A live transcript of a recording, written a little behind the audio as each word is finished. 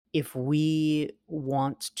if we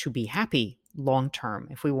want to be happy long term,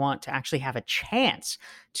 if we want to actually have a chance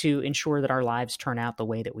to ensure that our lives turn out the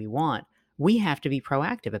way that we want, we have to be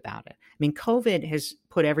proactive about it. I mean, COVID has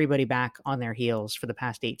put everybody back on their heels for the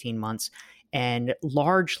past 18 months. And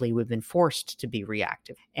largely, we've been forced to be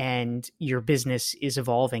reactive. And your business is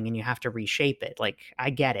evolving and you have to reshape it. Like, I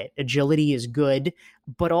get it. Agility is good,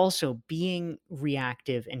 but also being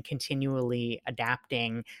reactive and continually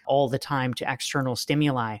adapting all the time to external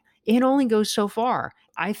stimuli, it only goes so far.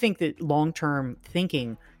 I think that long-term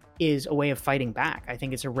thinking is a way of fighting back. I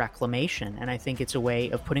think it's a reclamation, and I think it's a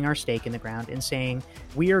way of putting our stake in the ground and saying,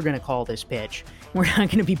 we are going to call this pitch. We're not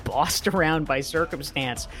going to be bossed around by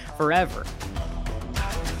circumstance forever.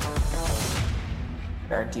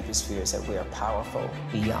 Our deepest fear is that we are powerful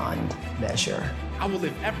beyond measure. I will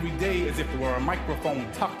live every day as if there were a microphone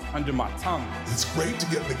tucked under my tongue. It's great to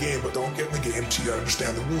get in the game, but don't get in the game till you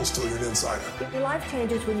understand the rules, till you're an insider. Your life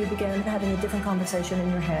changes when you begin having a different conversation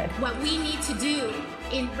in your head. What we need to do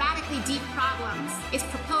in radically deep problems is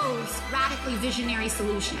propose radically visionary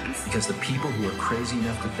solutions. Because the people who are crazy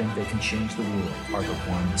enough to think they can change the world are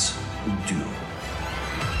the ones who do.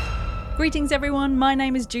 Greetings everyone, my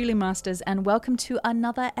name is Julie Masters and welcome to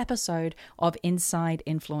another episode of Inside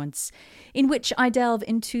Influence, in which I delve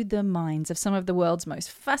into the minds of some of the world's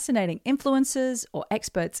most fascinating influencers or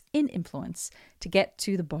experts in influence to get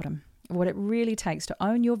to the bottom of what it really takes to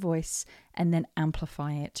own your voice and then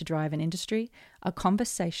amplify it to drive an industry, a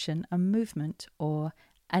conversation, a movement, or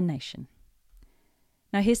a nation.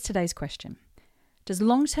 Now here's today's question. Does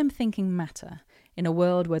long-term thinking matter in a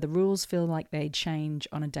world where the rules feel like they change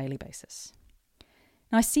on a daily basis?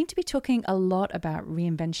 Now, I seem to be talking a lot about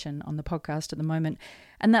reinvention on the podcast at the moment,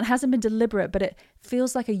 and that hasn't been deliberate, but it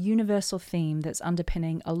feels like a universal theme that's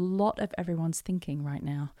underpinning a lot of everyone's thinking right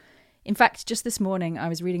now. In fact, just this morning, I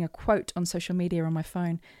was reading a quote on social media on my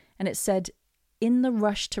phone, and it said, "In the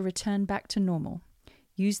rush to return back to normal,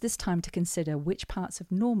 use this time to consider which parts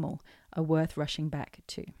of normal are worth rushing back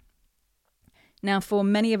to." Now, for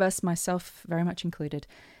many of us, myself very much included,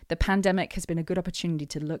 the pandemic has been a good opportunity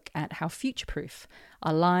to look at how future-proof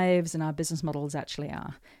our lives and our business models actually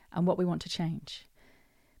are and what we want to change.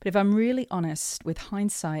 But if I'm really honest, with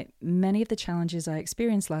hindsight, many of the challenges I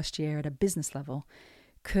experienced last year at a business level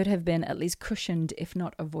could have been at least cushioned, if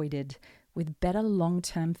not avoided, with better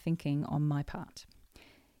long-term thinking on my part.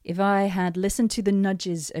 If I had listened to the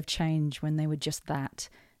nudges of change when they were just that,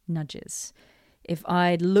 nudges. If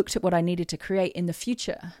I'd looked at what I needed to create in the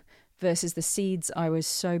future versus the seeds I was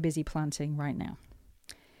so busy planting right now.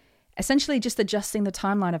 Essentially just adjusting the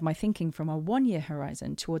timeline of my thinking from a 1-year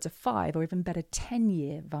horizon towards a 5 or even better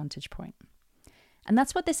 10-year vantage point. And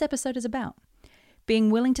that's what this episode is about. Being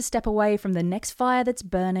willing to step away from the next fire that's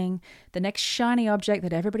burning, the next shiny object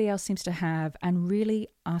that everybody else seems to have, and really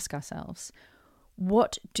ask ourselves,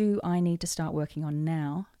 what do I need to start working on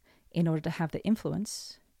now in order to have the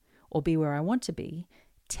influence or be where I want to be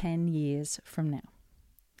 10 years from now?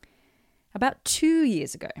 About 2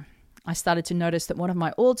 years ago, I started to notice that one of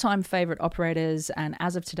my all-time favorite operators, and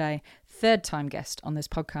as of today, third-time guest on this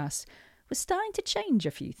podcast, was starting to change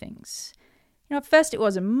a few things. You know, at first it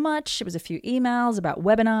wasn't much. It was a few emails about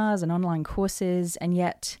webinars and online courses, and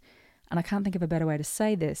yet, and I can't think of a better way to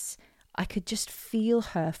say this, I could just feel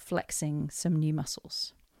her flexing some new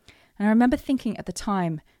muscles. And I remember thinking at the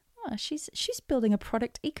time, oh, she's building a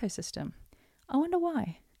product ecosystem. I wonder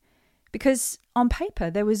why. Because on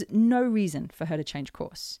paper, there was no reason for her to change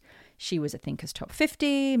course. She was a Thinkers Top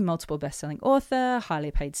 50, multiple best-selling author,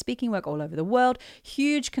 highly paid speaking work all over the world,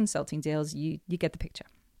 huge consulting deals, you get the picture.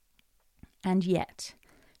 And yet,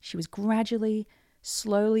 she was gradually,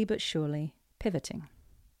 slowly but surely pivoting.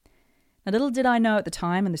 Now, little did I know at the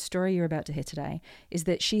time, and the story you're about to hear today, is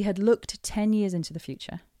that she had looked 10 years into the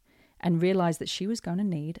future and realized that she was going to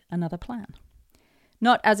need another plan.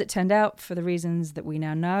 Not, as it turned out, for the reasons that we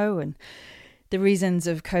now know and the reasons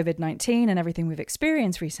of COVID-19 and everything we've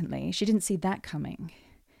experienced recently. She didn't see that coming.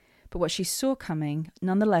 But what she saw coming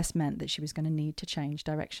nonetheless meant that she was going to need to change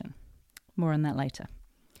direction. More on that later.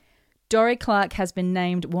 Dorie Clark has been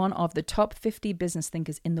named one of the top 50 business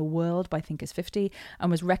thinkers in the world by Thinkers 50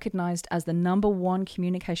 and was recognized as the #1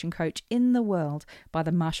 communication coach in the world by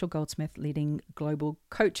the Marshall Goldsmith Leading Global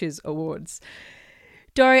Coaches Awards.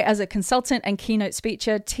 Dorie, as a consultant and keynote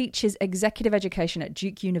speaker, teaches executive education at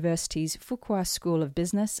Duke University's Fuqua School of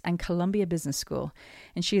Business and Columbia Business School.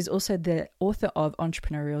 And she is also the author of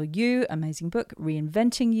Entrepreneurial You, amazing book,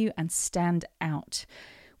 Reinventing You, and Stand Out,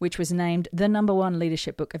 which was named the #1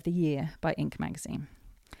 leadership book of the year by Inc. magazine.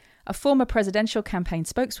 A former presidential campaign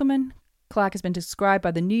spokeswoman, Clark has been described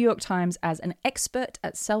by the New York Times as an expert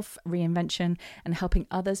at self-reinvention and helping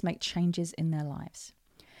others make changes in their lives.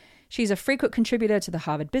 She's a frequent contributor to the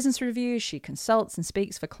Harvard Business Review. She consults and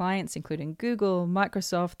speaks for clients including Google,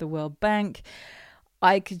 Microsoft, the World Bank.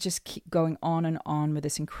 I could just keep going on and on with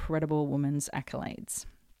this incredible woman's accolades.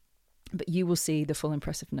 But you will see the full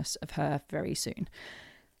impressiveness of her very soon.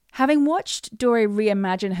 Having watched Dorie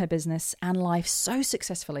reimagine her business and life so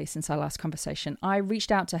successfully since our last conversation, I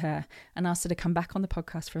reached out to her and asked her to come back on the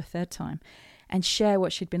podcast for a third time and share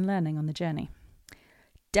what she'd been learning on the journey.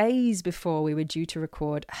 Days before we were due to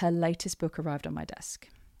record, her latest book arrived on my desk.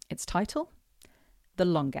 Its title? The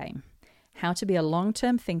Long Game: How to be a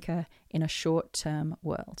Long-Term Thinker in a Short-Term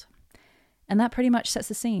World. And that pretty much sets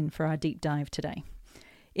the scene for our deep dive today,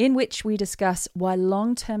 in which we discuss why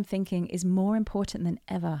long-term thinking is more important than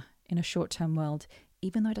ever in a short-term world,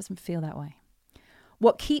 even though it doesn't feel that way.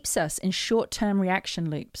 What keeps us in short-term reaction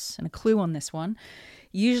loops, and a clue on this one,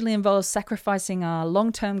 usually involves sacrificing our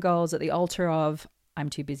long-term goals at the altar of, I'm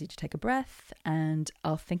too busy to take a breath, and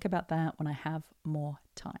I'll think about that when I have more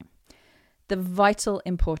time. The vital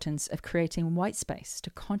importance of creating white space to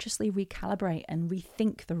consciously recalibrate and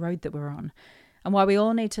rethink the road that we're on, and why we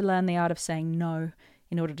all need to learn the art of saying no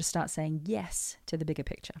in order to start saying yes to the bigger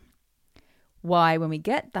picture. Why, when we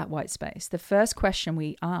get that white space, the first question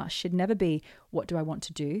we ask should never be, what do I want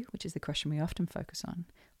to do? Which is the question we often focus on.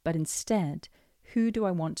 But instead, who do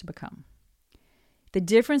I want to become? The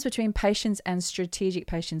difference between patience and strategic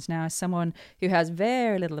patience now, as someone who has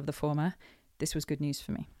very little of the former, this was good news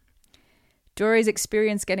for me. Dorie's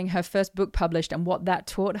experience getting her first book published and what that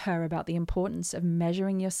taught her about the importance of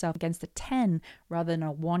measuring yourself against a 10 rather than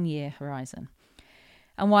a 1-year horizon.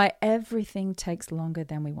 And why everything takes longer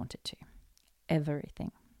than we want it to.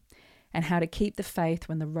 Everything. And how to keep the faith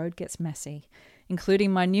when the road gets messy,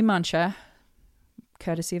 including my new mantra,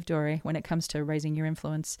 courtesy of Dorie, when it comes to raising your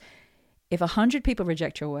influence. If 100 people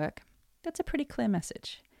reject your work, that's a pretty clear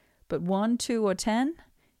message. But 1, 2, or 10,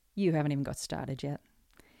 you haven't even got started yet.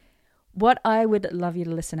 What I would love you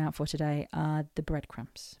to listen out for today are the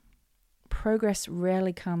breadcrumbs. Progress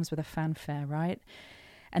rarely comes with a fanfare, right?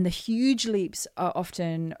 And the huge leaps are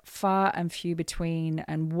often far and few between,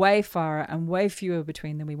 and way far and way fewer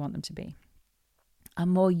between than we want them to be. A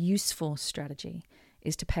more useful strategy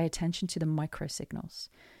is to pay attention to the micro signals,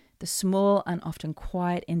 the small and often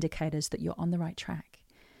quiet indicators that you're on the right track.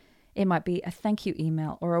 It might be a thank you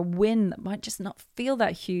email or a win that might just not feel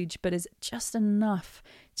that huge, but is just enough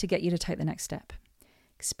to get you to take the next step.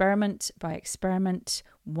 Experiment by experiment,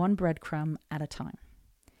 one breadcrumb at a time.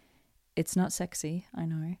 It's not sexy, I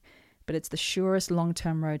know, but it's the surest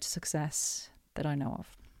long-term road to success that I know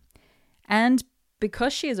of. And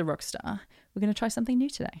because she is a rock star, we're going to try something new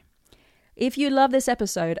today. If you love this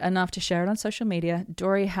episode enough to share it on social media,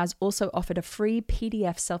 Dorie has also offered a free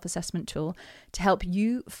PDF self-assessment tool to help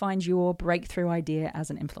you find your breakthrough idea as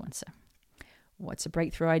an influencer. What's a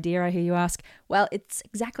breakthrough idea, I hear you ask? Well, it's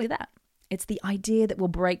exactly that. It's the idea that will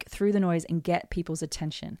break through the noise and get people's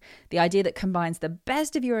attention. The idea that combines the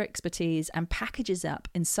best of your expertise and packages up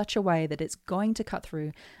in such a way that it's going to cut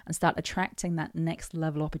through and start attracting that next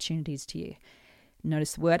level opportunities to you.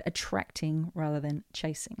 Notice the word attracting rather than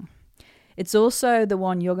chasing. It's also the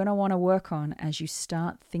one you're going to want to work on as you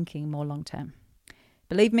start thinking more long term.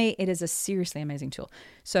 Believe me, it is a seriously amazing tool.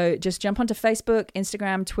 So just jump onto Facebook,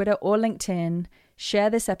 Instagram, Twitter, or LinkedIn. Share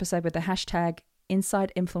this episode with the hashtag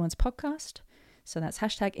Inside Influence Podcast. So that's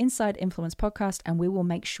hashtag Inside Influence Podcast, and we will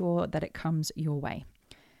make sure that it comes your way.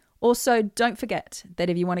 Also, don't forget that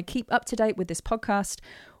if you want to keep up to date with this podcast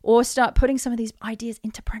or start putting some of these ideas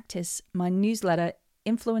into practice, my newsletter,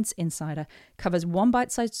 Influence Insider, covers one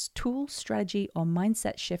bite-sized tool, strategy, or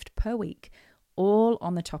mindset shift per week, all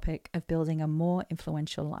on the topic of building a more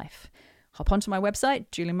influential life. Hop onto my website,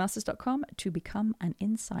 juliemasters.com, to become an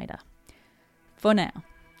insider. For now,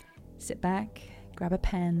 sit back, grab a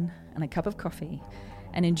pen and a cup of coffee,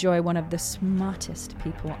 and enjoy one of the smartest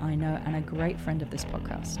people I know and a great friend of this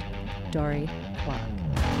podcast, Dorie Clark.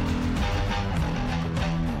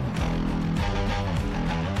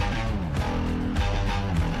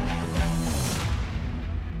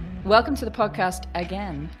 Welcome to the podcast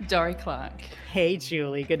again, Dorie Clark. Hey,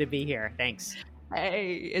 Julie. Good to be here. Thanks.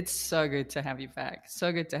 Hey, it's so good to have you back.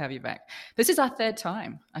 So good to have you back. This is our third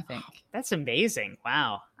time, I think. That's amazing.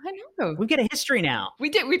 Wow. I know. We get a history now. We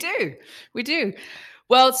do.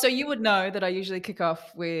 Well, so you would know that I usually kick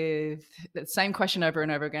off with the same question over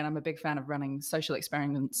and over again. I'm a big fan of running social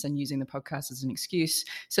experiments and using the podcast as an excuse.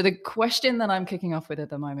 So the question that I'm kicking off with at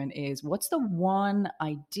the moment is, what's the one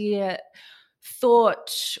idea,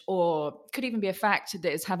 thought, or could even be a fact,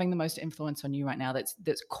 that is having the most influence on you right now,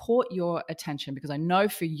 that's caught your attention? Because I know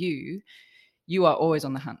for you, you are always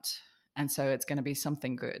on the hunt, and so it's going to be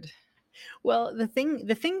something good. Well, the thing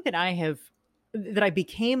that I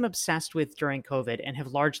became obsessed with during COVID and have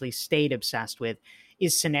largely stayed obsessed with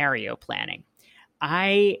is scenario planning.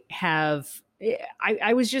 I was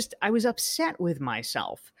upset with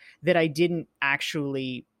myself that I didn't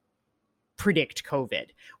actually predict COVID,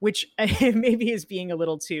 which maybe is being a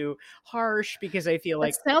little too harsh, because I feel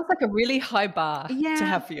like, It sounds like a really high bar to yeah,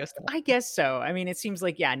 have for yourself. I guess so. I mean, it seems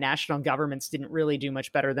like, yeah, national governments didn't really do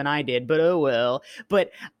much better than I did, but oh well. But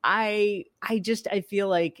I feel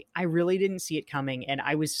like I really didn't see it coming, and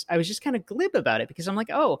I was just kind of glib about it, because I'm like,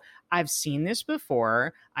 oh, I've seen this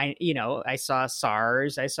before. I saw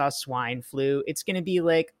SARS, I saw swine flu. It's going to be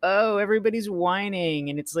like, oh, everybody's whining,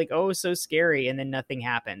 and it's like, oh, so scary, and then nothing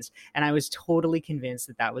happens. And I was totally convinced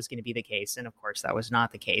that that was going to be the case, and of course, that was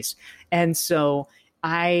not the case. And so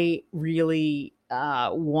I really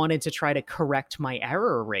wanted to try to correct my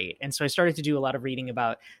error rate. And so I started to do a lot of reading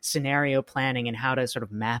about scenario planning and how to sort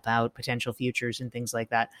of map out potential futures and things like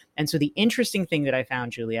that. And so the interesting thing that I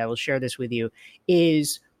found, Julie, I will share this with you,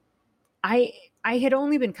 is I had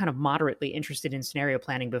only been kind of moderately interested in scenario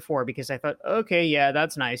planning before, because I thought, okay, yeah,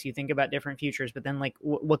 that's nice. You think about different futures, but then like,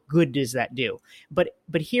 what good does that do? But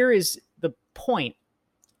here is the point.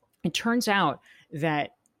 It turns out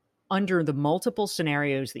that under the multiple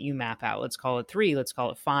scenarios that you map out, let's call it 3, let's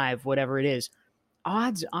call it 5, whatever it is,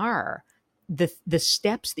 odds are the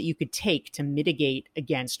steps that you could take to mitigate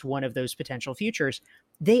against one of those potential futures,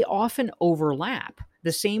 they often overlap.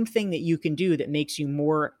 The same thing that you can do that makes you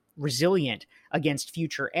more resilient against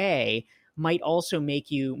future A might also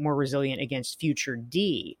make you more resilient against future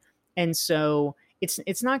D. And so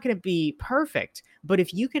it's not going to be perfect, but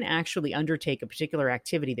if you can actually undertake a particular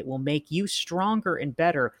activity that will make you stronger and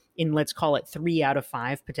better in, let's call it 3 out of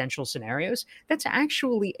 5 potential scenarios, that's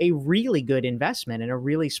actually a really good investment and a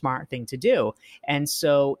really smart thing to do. And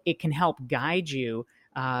so it can help guide you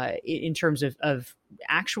in terms of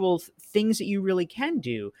actual things that you really can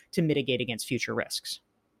do to mitigate against future risks.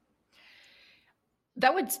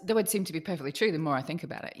 That would seem to be perfectly true the more I think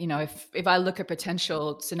about it. If I look at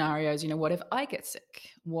potential scenarios, what if I get sick?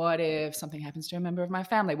 What if something happens to a member of my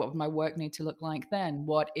family? What would my work need to look like then?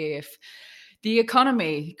 What if the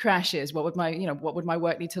economy crashes? What would my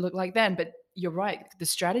work need to look like then? But you're right, the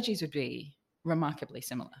strategies would be remarkably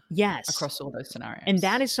similar. Yes. Across all those scenarios. And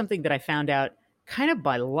that is something that I found out kind of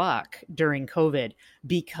by luck during COVID,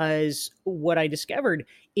 because what I discovered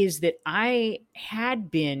is that I had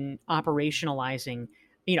been operationalizing,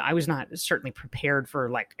 I was not certainly prepared for,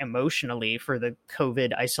 like, emotionally for the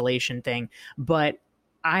COVID isolation thing, but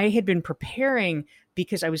I had been preparing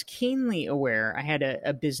because I was keenly aware. I had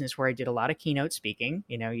a business where I did a lot of keynote speaking.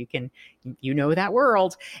 You know that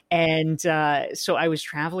world. And so I was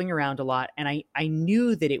traveling around a lot, and I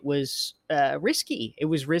knew that it was risky. It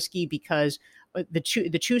was risky because the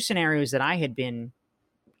two scenarios that I had been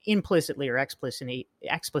implicitly or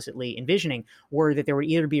explicitly envisioning were that there would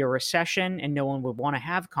either be a recession and no one would want to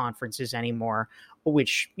have conferences anymore,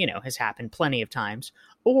 which, has happened plenty of times,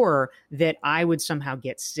 or that I would somehow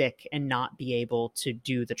get sick and not be able to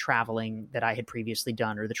do the traveling that I had previously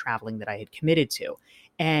done, or the traveling that I had committed to.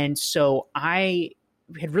 And so I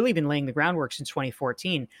had really been laying the groundwork since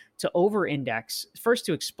 2014 to over-index, first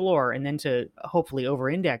to explore, and then to hopefully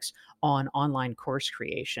over-index on online course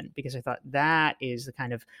creation, because I thought that is the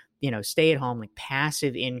kind of, stay at home, like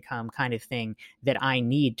passive income kind of thing that I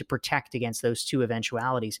need to protect against those two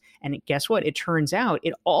eventualities. And guess what? It turns out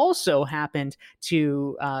it also happened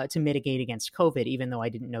to mitigate against COVID, even though I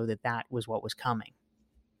didn't know that was what was coming.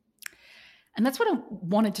 And that's what I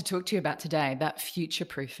wanted to talk to you about today, about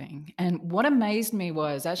future-proofing. And what amazed me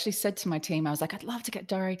was, I actually said to my team, I was like, I'd love to get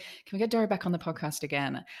Dorie. Can we get Dorie back on the podcast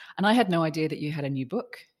again? And I had no idea that you had a new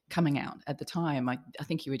book coming out at the time. I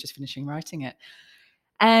think you were just finishing writing it.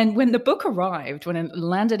 And when the book arrived, when it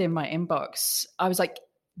landed in my inbox, I was like,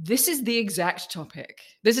 this is the exact topic.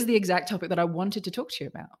 This is the exact topic that I wanted to talk to you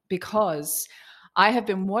about, because I have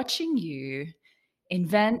been watching you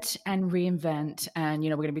invent and reinvent, and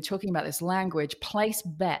we're going to be talking about this language, place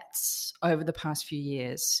bets over the past few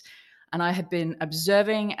years. And I have been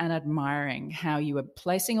observing and admiring how you were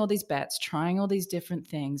placing all these bets, trying all these different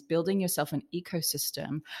things, building yourself an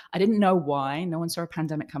ecosystem. I didn't know why. No one saw a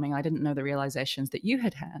pandemic coming. I didn't know the realizations that you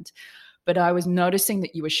had had. But I was noticing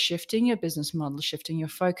that you were shifting your business model, shifting your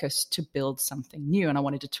focus to build something new. And I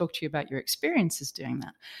wanted to talk to you about your experiences doing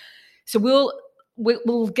that. So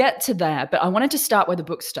we'll get to that, but I wanted to start where the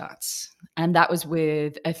book starts, and that was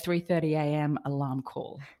with a 3:30 a.m. alarm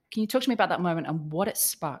call. Can you talk to me about that moment and what it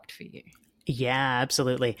sparked for you? Yeah,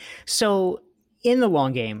 absolutely. So in the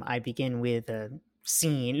long game, I begin with a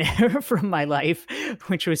scene from my life,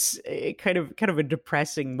 which was kind of a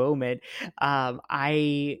depressing moment.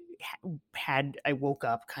 I woke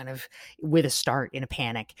up kind of with a start in a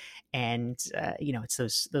panic, and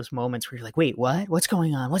it's those moments where you're like, wait, what? What's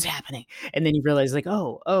going on? What's happening? And then you realize, like,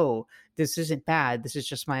 oh, this isn't bad. This is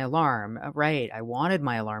just my alarm. Right. I wanted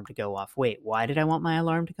my alarm to go off. Wait, why did I want my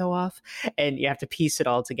alarm to go off? And you have to piece it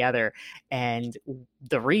all together. And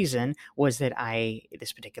the reason was that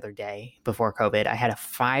this particular day before COVID, I had a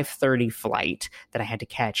 5:30 flight that I had to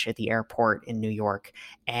catch at the airport in New York.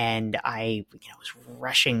 And I was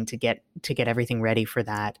rushing to get everything ready for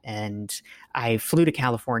that. And I flew to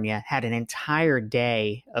California, had an entire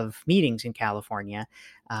day of meetings in California,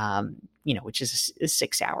 which is a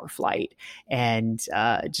 6-hour flight, and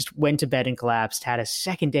just went to bed and collapsed, had a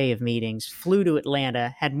second day of meetings, flew to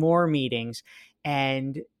Atlanta, had more meetings.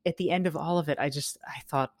 And at the end of all of it, I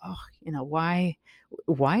thought, why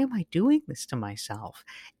am I doing this to myself?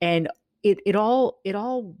 And it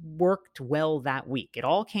all worked well that week. It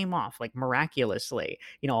all came off like miraculously.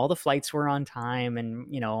 All the flights were on time, and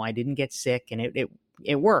I didn't get sick, and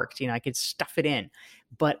it worked. I could stuff it in.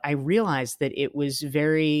 But I realized that it was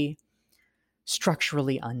very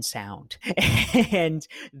structurally unsound, and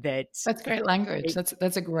that's great language.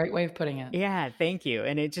 That's a great way of putting it. Yeah, thank you.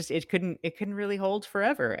 And it couldn't really hold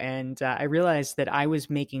forever. And I realized that I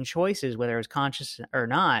was making choices, whether I was conscious or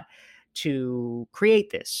not, to create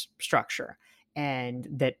this structure, and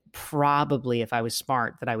that probably, if I was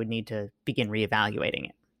smart, that I would need to begin reevaluating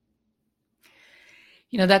it.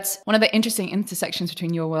 That's one of the interesting intersections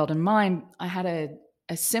between your world and mine. I had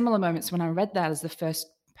a similar moment when I read that as the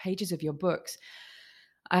first pages of your books.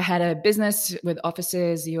 I had a business with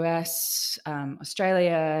offices, US,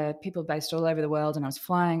 Australia, people based all over the world, and I was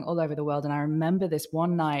flying all over the world. And I remember this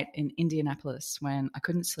one night in Indianapolis when I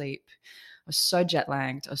couldn't sleep. I was so jet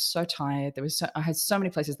lagged. I was so tired. I had so many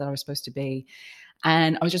places that I was supposed to be.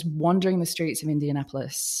 And I was just wandering the streets of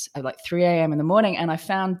Indianapolis at like 3 a.m. in the morning. And I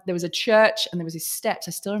found there was a church, and there was these steps.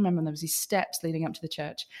 I still remember there was these steps leading up to the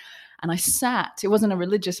church. And I sat. It wasn't a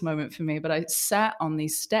religious moment for me, but I sat on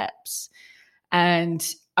these steps. And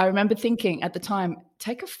I remember thinking at the time,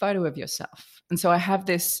 take a photo of yourself. And so I have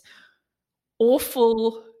this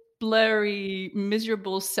awful, blurry,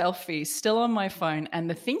 miserable selfie still on my phone. And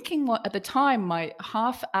the thinking at the time, my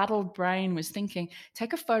half-addled brain was thinking,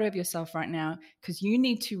 take a photo of yourself right now, because you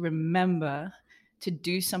need to remember to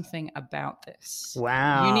do something about this.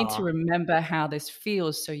 Wow. You need to remember how this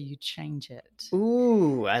feels so you change it.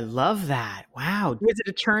 Ooh, I love that. Wow. Was it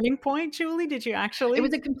a turning point, Julie? Did you actually?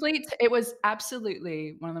 It was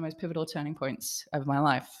absolutely one of the most pivotal turning points of my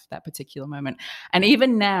life, that particular moment. And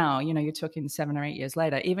even now, you're talking 7 or 8 years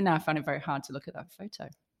later, even now I find it very hard to look at that photo.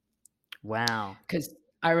 Wow. Because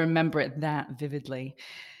I remember it that vividly.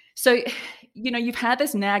 So, you've had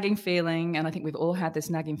this nagging feeling, and I think we've all had this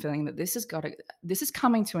nagging feeling that this is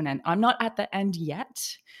coming to an end. I'm not at the end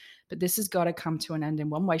yet, but this has got to come to an end in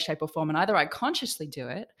one way, shape, or form. And either I consciously do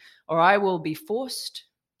it, or I will be forced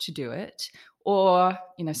to do it, or,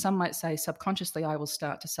 some might say subconsciously I will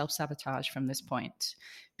start to self-sabotage from this point,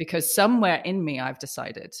 because somewhere in me I've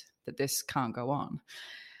decided that this can't go on.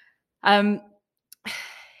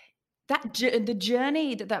 The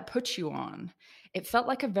journey that puts you on, it felt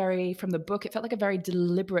like from the book, it felt like a very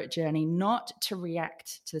deliberate journey, not to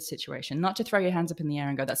react to the situation, not to throw your hands up in the air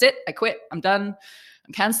and go, that's it, I quit, I'm done,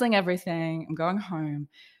 I'm canceling everything, I'm going home,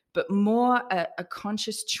 but more a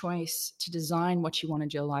conscious choice to design what you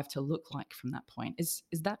wanted your life to look like from that point. Is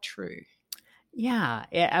that true? Yeah,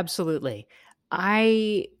 absolutely.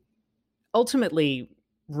 I ultimately,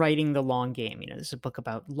 writing the long game, this is a book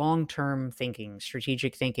about long-term thinking,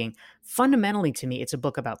 strategic thinking. Fundamentally, to me, it's a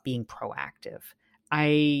book about being proactive.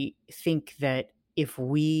 I think that if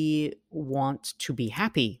we want to be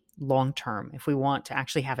happy long-term, if we want to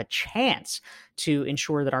actually have a chance to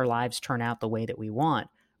ensure that our lives turn out the way that we want,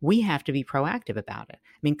 we have to be proactive about it.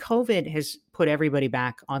 I mean, COVID has put everybody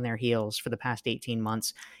back on their heels for the past 18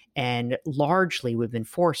 months. And largely, we've been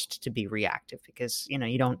forced to be reactive because,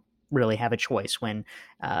 you don't really have a choice when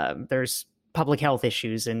there's public health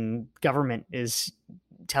issues and government is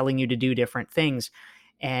telling you to do different things,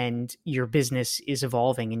 and your business is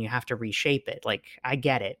evolving and you have to reshape it. Like, I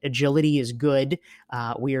get it. Agility is good.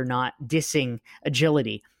 We are not dissing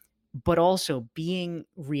agility, but also being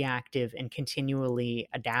reactive and continually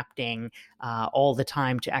adapting all the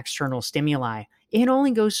time to external stimuli, it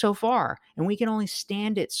only goes so far, and we can only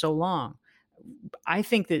stand it so long. I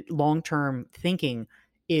think that long-term thinking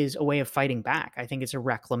is a way of fighting back. I think it's a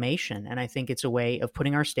reclamation. And I think it's a way of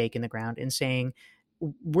putting our stake in the ground and saying,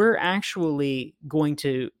 we're actually going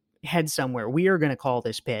to head somewhere. We are going to call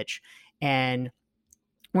this pitch, and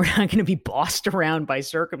we're not going to be bossed around by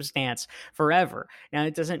circumstance forever. Now,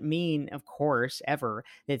 it doesn't mean, of course, ever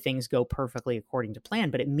that things go perfectly according to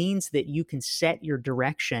plan, but it means that you can set your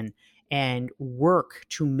direction and work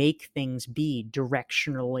to make things be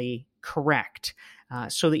directionally correct,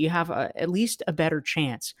 so that you have at least a better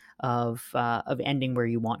chance of ending where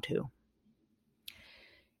you want to.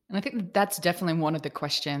 And I think that's definitely one of the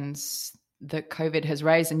questions that COVID has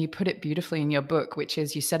raised. And you put it beautifully in your book, which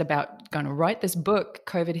is, you said about going to write this book,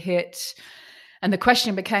 COVID hit. And the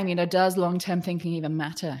question became, does long-term thinking even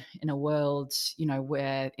matter in a world,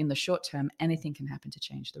 where in the short term, anything can happen to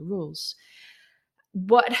change the rules?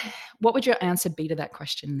 What would your answer be to that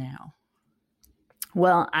question now?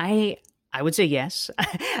 Well, I would say yes.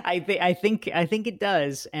 I think it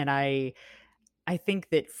does. And I think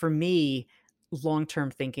that for me,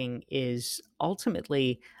 long-term thinking is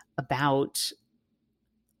ultimately about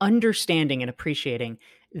understanding and appreciating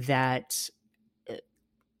that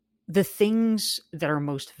the things that are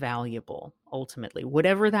most valuable, ultimately,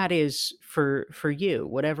 whatever that is for you,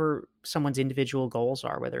 whatever someone's individual goals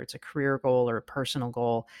are, whether it's a career goal or a personal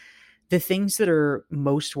goal, the things that are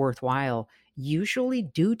most worthwhile usually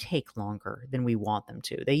do take longer than we want them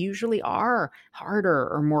to. They usually are harder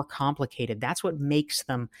or more complicated. That's what makes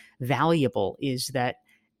them valuable, is that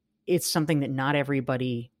it's something that not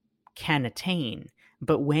everybody can attain.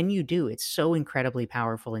 But when you do, it's so incredibly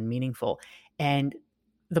powerful and meaningful. And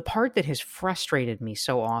the part that has frustrated me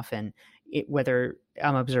so often, whether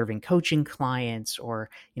I'm observing coaching clients or,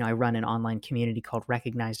 I run an online community called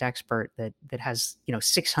Recognized Expert that has,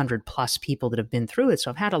 600 plus people that have been through it. So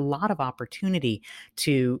I've had a lot of opportunity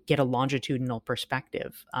to get a longitudinal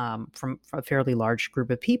perspective from a fairly large group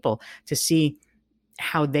of people to see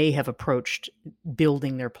how they have approached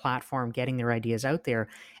building their platform, getting their ideas out there.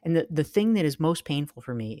 And the thing that is most painful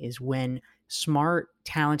for me is when smart,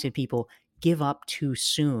 talented people give up too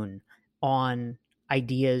soon on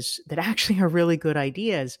ideas that actually are really good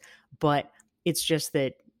ideas, but it's just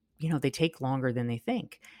that, they take longer than they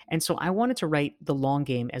think. And so I wanted to write The Long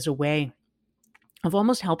Game as a way of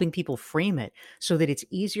almost helping people frame it so that it's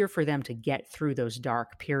easier for them to get through those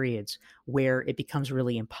dark periods where it becomes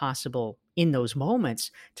really impossible in those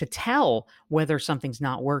moments to tell whether something's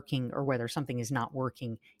not working or whether something is not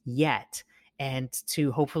working yet, and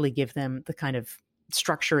to hopefully give them the kind of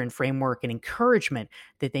structure and framework and encouragement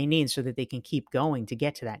that they need so that they can keep going to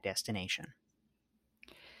get to that destination.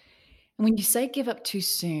 And when you say give up too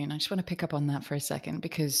soon, I just want to pick up on that for a second,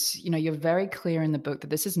 because, you're very clear in the book that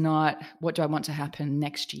this is not what do I want to happen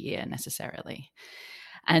next year necessarily.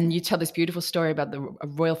 And you tell this beautiful story about a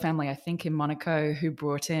royal family, I think in Monaco, who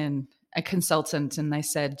brought in a consultant, and they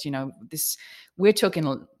said, we're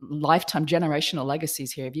talking lifetime generational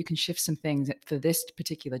legacies here. If you can shift some things for this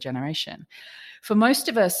particular generation. For most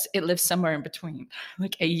of us, it lives somewhere in between,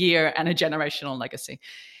 like a year and a generational legacy.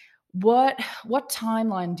 What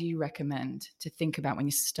timeline do you recommend to think about when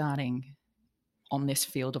you're starting on this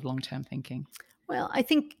field of long-term thinking? Well, I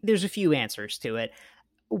think there's a few answers to it.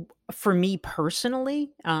 For me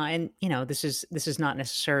personally, and this is not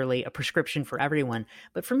necessarily a prescription for everyone,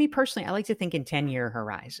 but for me personally, I like to think in 10-year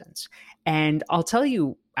horizons. And I'll tell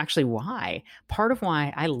you actually why. Part of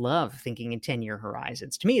why I love thinking in 10-year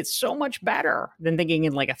horizons, to me, it's so much better than thinking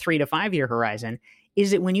in like a 3 to 5 year horizon,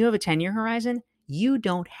 is that when you have a 10-year horizon, you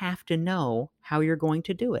don't have to know how you're going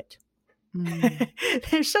to do it.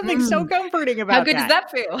 There's something so comforting about that. How good does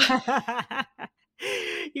that feel?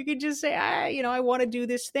 You could just say, I want to do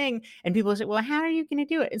this thing. And people say, well, how are you going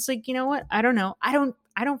to do it? It's like, you know what? I don't know. I don't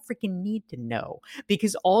freaking need to know,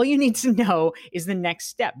 because all you need to know is the next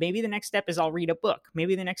step. Maybe the next step is I'll read a book.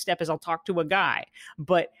 Maybe the next step is I'll talk to a guy.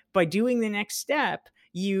 But by doing the next step,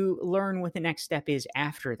 you learn what the next step is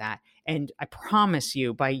after that. And I promise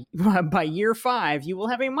you, by year 5, you will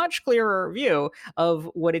have a much clearer view of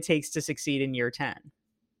what it takes to succeed in year 10.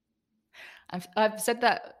 I've said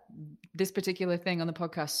this particular thing on the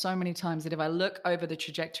podcast so many times that if I look over the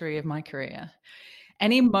trajectory of my career,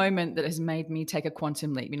 any moment that has made me take a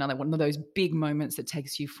quantum leap, like one of those big moments that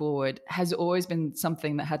takes you forward, has always been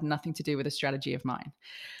something that had nothing to do with a strategy of mine.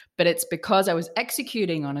 But it's because I was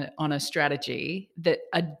executing on a strategy that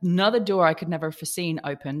another door I could never have foreseen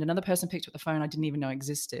opened. Another person picked up the phone I didn't even know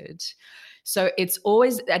existed. So it's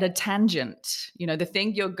always at a tangent. The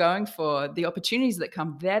thing you're going for, the opportunities that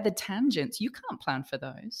come, they're the tangents. You can't plan for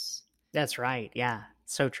those. That's right. Yeah,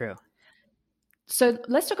 so true. So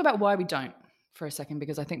let's talk about why we don't for a second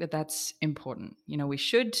because I think that that's important. You know, we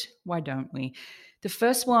should, why don't we? The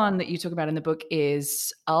first one that you talk about in the book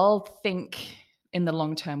is I'll think in the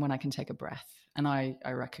long term when I can take a breath. And I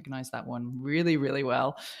recognize that one really, really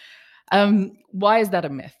well. Why is that a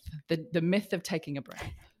myth? The myth of taking a breath.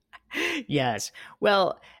 Yes.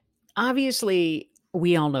 Well, obviously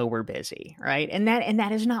we all know we're busy, right? And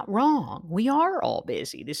that is not wrong. We are all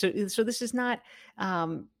busy. So this is not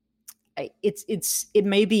it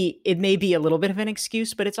may be a little bit of an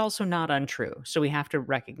excuse, but it's also not untrue. So we have to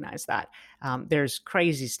recognize that. There's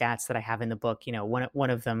crazy stats that I have in the book. You know, one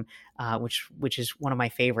of them, which is one of my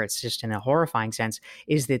favorites, just in a horrifying sense,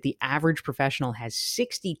 is that the average professional has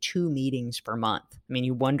 62 meetings per month. I mean,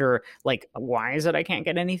 you wonder, like, why is it I can't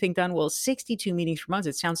get anything done? Well, 62 meetings per month.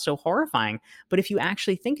 It sounds so horrifying, but if you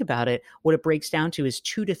actually think about it, what it breaks down to is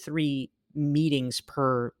 2 to 3 meetings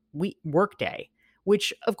per workday,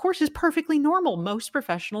 which of course is perfectly normal. Most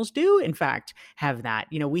professionals do, in fact, have that.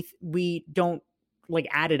 You know, we don't like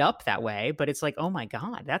add it up that way, but it's like, oh my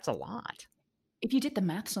God, that's a lot. If you did the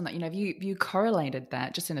maths on that, you know, if you correlated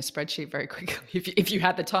that just in a spreadsheet very quickly, if you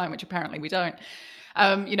had the time, which apparently we don't,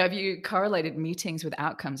 you know, if you correlated meetings with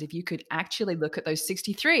outcomes, if you could actually look at those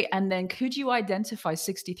 63, and then could you identify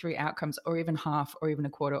 63 outcomes, or even half, or even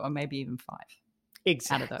a quarter, or maybe even 5?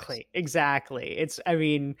 Exactly. I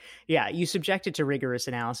mean, yeah, you subject it to rigorous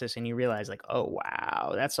analysis and you realize, like, oh,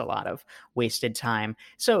 wow, that's a lot of wasted time.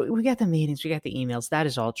 So we got the meetings, we got the emails. That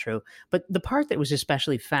is all true. But the part that was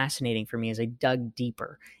especially fascinating for me as I dug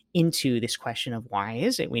deeper into this question of why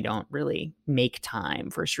is it we don't really make time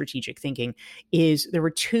for strategic thinking is there were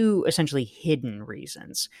 2 essentially hidden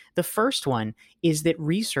reasons. The first one is that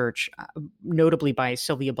research, notably by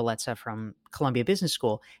Sylvia Bellezza from Columbia Business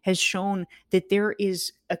School, has shown that there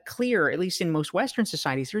is a clear, at least in most Western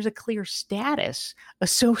societies, there's a clear status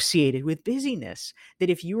associated with busyness. That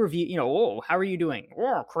if you review, you know, oh, how are you doing?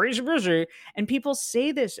 Oh, crazy busy. And people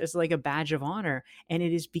say this as like a badge of honor. And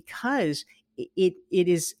it is because it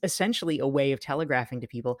is essentially a way of telegraphing to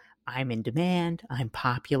people, I'm in demand, I'm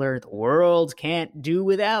popular, the world can't do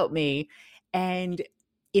without me. And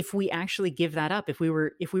if we actually give that up, if we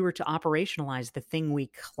were to operationalize the thing we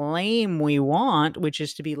claim we want, which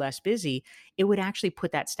is to be less busy, it would actually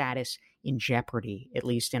put that status in jeopardy, at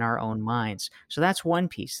least in our own minds. So that's one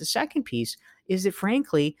piece. The second piece is that,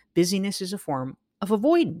 frankly, busyness is a form of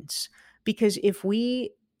avoidance. Because if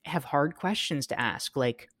we have hard questions to ask,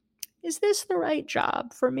 like, is this the right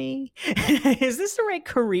job for me? Is this the right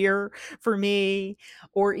career for me?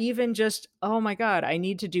 Or even just, oh my God, I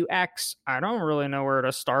need to do X. I don't really know where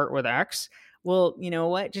to start with X. Well, you know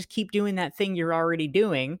what? Just keep doing that thing you're already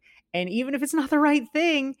doing. And even if it's not the right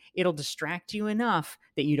thing, it'll distract you enough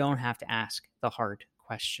that you don't have to ask the hard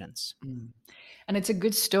questions. And it's a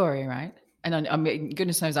good story, right? And I mean,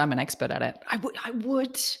 goodness knows I'm an expert at it. I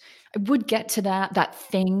would get to that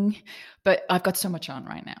thing, but I've got so much on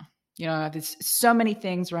right now. You know, there's so many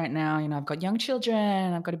things right now. You know, I've got young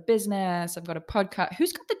children, I've got a business, I've got a podcast.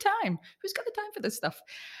 Who's got the time? Who's got the time for this stuff?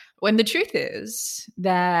 When the truth is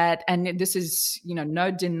that, and this is, you know, no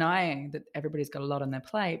denying that everybody's got a lot on their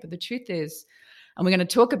plate, but the truth is, and we're going to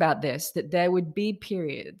talk about this, that there would be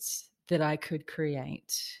periods that I could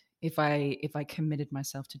create if I committed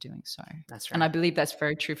myself to doing so. That's right. And I believe that's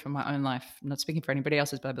very true for my own life. I'm not speaking for anybody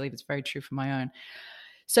else's, but I believe it's very true for my own.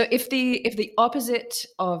 So if the opposite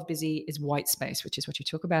of busy is white space, which is what you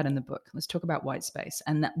talk about in the book, let's talk about white space.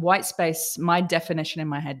 And that white space, my definition in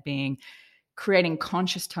my head being creating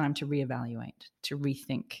conscious time to reevaluate, to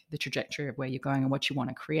rethink the trajectory of where you're going and what you want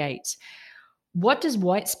to create. What does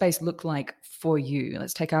white space look like for you?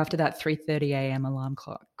 Let's take after that 3:30 a.m. alarm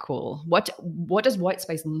clock call. What does white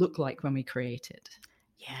space look like when we create it?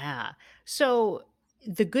 Yeah. So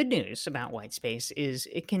the good news about white space is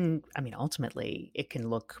it can, I mean, ultimately it can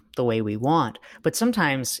look the way we want, but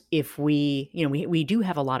sometimes if we do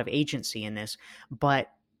have a lot of agency in this, but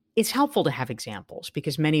it's helpful to have examples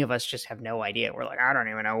because many of us just have no idea. We're like, I don't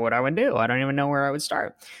even know what I would do. I don't even know where I would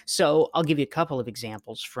start. So I'll give you a couple of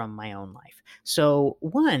examples from my own life. So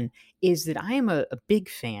one is that I am a big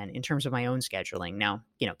fan in terms of my own scheduling. Now,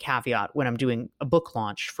 you know, caveat, when I'm doing a book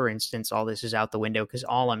launch, for instance, all this is out the window because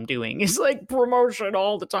all I'm doing is like promotion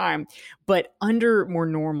all the time. But under more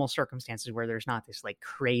normal circumstances where there's not this like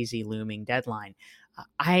crazy looming deadline,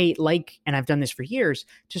 I like, and I've done this for years,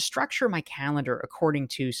 to structure my calendar according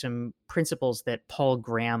to some principles that Paul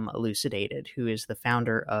Graham elucidated, who is the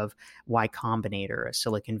founder of Y Combinator, a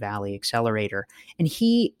Silicon Valley accelerator. And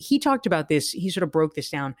he talked about this. He sort of broke this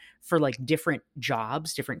down for like different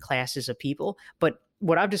jobs, different classes of people. But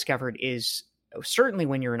what I've discovered is certainly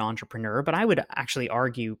when you're an entrepreneur, but I would actually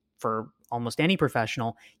argue for almost any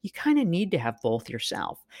professional, you kind of need to have both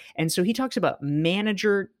yourself. And so he talks about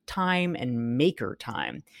manager time and maker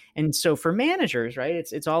time. And so for managers, right,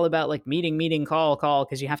 it's all about like meeting, call,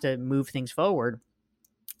 because you have to move things forward.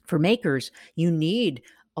 For makers, you need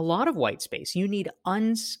a lot of white space. You need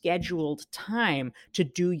unscheduled time to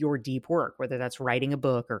do your deep work, whether that's writing a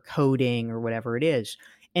book or coding or whatever it is.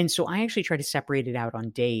 And so I actually try to separate it out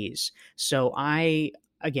on days. So I,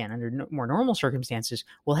 again, under more normal circumstances,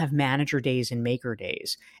 will have manager days and maker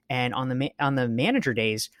days. And on the manager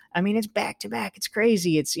days, I mean, it's back to back. It's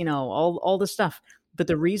crazy. It's, all the stuff. But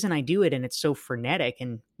the reason I do it, and it's so frenetic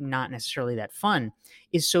and not necessarily that fun,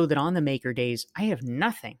 is so that on the maker days, I have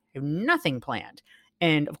nothing planned.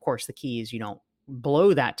 And of course, the key is you don't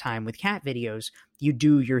blow that time with cat videos. You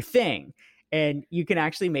do your thing, and you can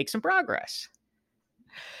actually make some progress.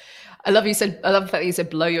 I love the fact that you said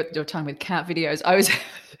blow your time with cat videos.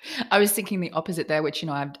 I was thinking the opposite there, which,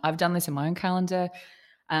 I've done this in my own calendar.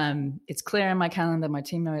 It's clear in my calendar. My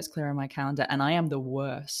team know it's clear in my calendar, and I am the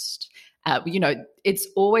worst. It's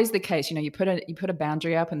always the case. You put a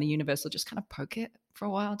boundary up, and the universe will just kind of poke it for a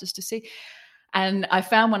while just to see. And I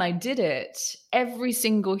found when I did it, every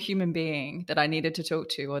single human being that I needed to talk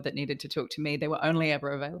to or that needed to talk to me, they were only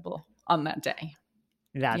ever available on that day.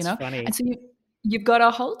 That's funny. And so you've got to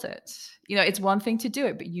hold it. It's one thing to do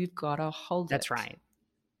it, but you've got to hold it. That's right.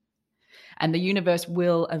 And the universe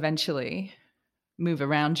will eventually move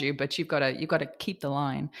around you, but you've got to keep the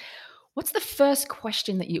line. What's the first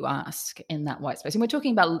question that you ask in that white space? And we're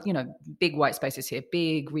talking about, big white spaces here,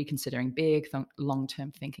 big reconsidering, big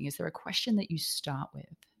long-term thinking. Is there a question that you start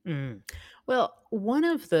with? Well, one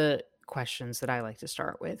of the questions that I like to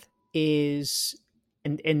start with is,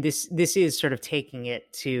 and this is sort of taking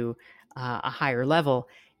it to a higher level,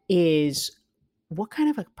 is what kind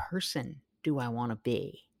of a person do I want to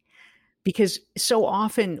be? Because so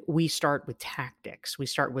often we start with tactics. We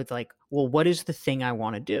start with like, well, what is the thing I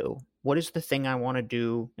want to do? What is the thing I want to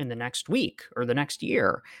do in the next week or the next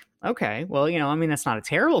year? Okay, well, that's not a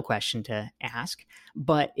terrible question to ask.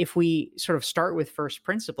 But if we sort of start with first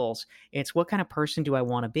principles, it's what kind of person do I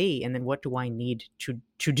want to be? And then what do I need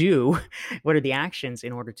to do? What are the actions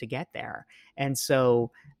in order to get there? And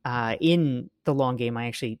so in the long game, I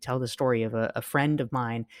actually tell the story of a friend of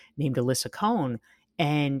mine named Alyssa Cohn.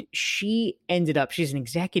 And she's an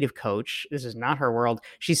executive coach. This is not her world.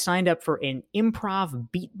 She signed up for an improv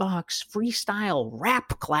beatbox freestyle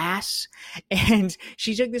rap class. And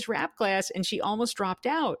she took this rap class and she almost dropped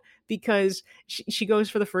out because she goes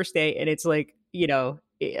for the first day and it's like,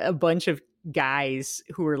 a bunch of guys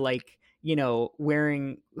who are like,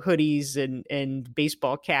 wearing hoodies and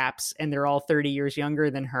baseball caps, and they're all 30 years younger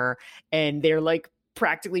than her. And they're like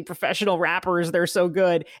practically professional rappers. They're so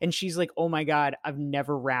good. And she's like, oh my God, I've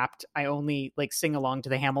never rapped. I only like sing along to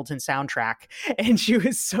the Hamilton soundtrack. And she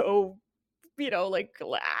was so,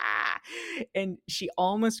 and she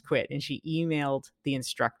almost quit. And she emailed the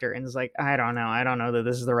instructor and was like, I don't know that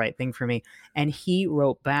this is the right thing for me. And he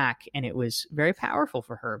wrote back, and it was very powerful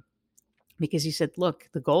for her because he said, look,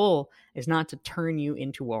 the goal is not to turn you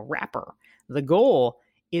into a rapper. The goal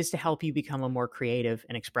is to help you become a more creative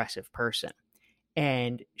and expressive person.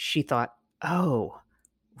 And she thought, oh,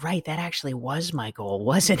 right, that actually was my goal,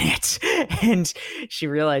 wasn't it? And she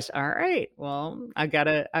realized, all right, well, I've got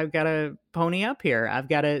to pony up here. I've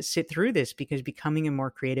got to sit through this, because becoming a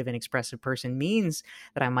more creative and expressive person means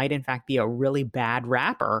that I might in fact be a really bad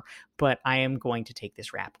rapper, but I am going to take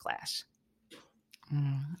this rap class.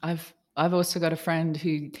 I've also got a friend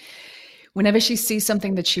who, whenever she sees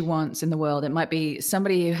something that she wants in the world, it might be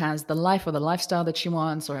somebody who has the life or the lifestyle that she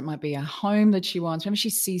wants, or it might be a home that she wants. Whenever she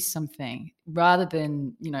sees something, rather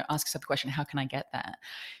than, ask herself the question, how can I get that?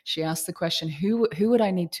 She asks the question, who would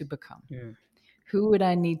I need to become? Yeah. Who would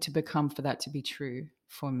I need to become for that to be true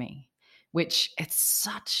for me? Which, it's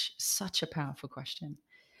such a powerful question.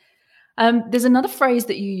 There's another phrase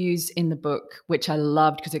that you use in the book, which I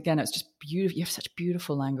loved, because again, it's just beautiful. You have such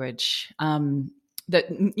beautiful language. That,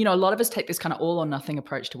 a lot of us take this kind of all or nothing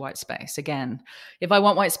approach to white space. Again, if I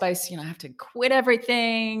want white space, I have to quit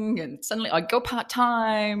everything and suddenly I go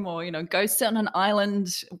part-time, or, go sit on an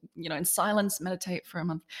island, in silence, meditate for a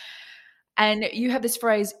month. And you have this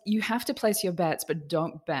phrase, you have to place your bets, but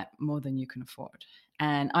don't bet more than you can afford.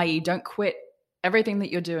 And i.e., don't quit everything that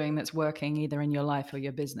you're doing that's working either in your life or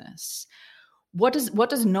your business. What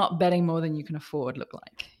does not betting more than you can afford look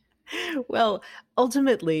like? Well,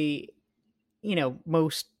 ultimately,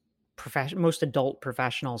 most adult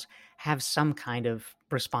professionals have some kind of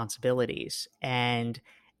responsibilities. And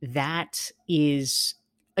that is,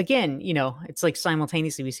 again, it's like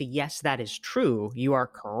simultaneously we say, yes, that is true. You are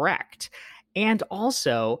correct. And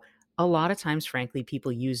also a lot of times, frankly,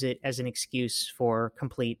 people use it as an excuse for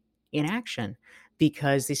complete inaction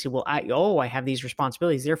because they say, well, I have these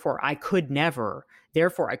responsibilities, therefore I could never,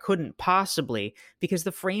 therefore I couldn't possibly, because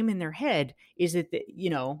the frame in their head is that,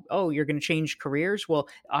 oh, you're going to change careers. Well,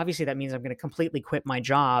 obviously that means I'm going to completely quit my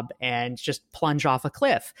job and just plunge off a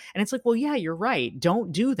cliff. And it's like, well, yeah, you're right.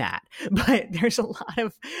 Don't do that. But there's a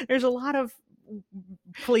lot of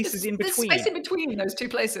places in between. There's space in between those two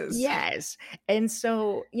places. Yes. And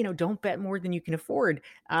so, don't bet more than you can afford.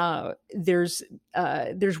 There's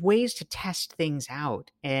ways to test things out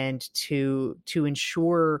and to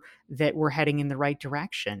ensure that we're heading in the right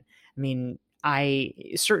direction. I mean, I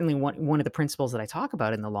certainly one of the principles that I talk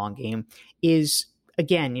about in the long game is,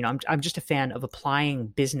 again, I'm just a fan of applying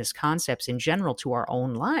business concepts in general to our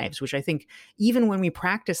own lives, which I think even when we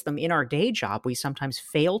practice them in our day job, we sometimes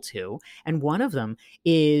fail to. And one of them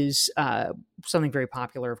is something very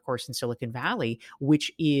popular, of course, in Silicon Valley,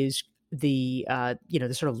 which is the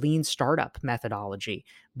sort of lean startup methodology,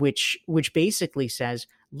 which basically says,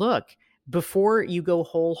 look, before you go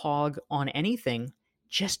whole hog on anything,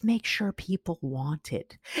 just make sure people want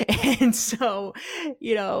it. And so,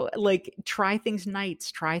 like, try things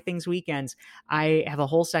nights, try things weekends. I have a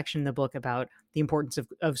whole section in the book about the importance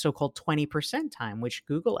of so-called 20% time, which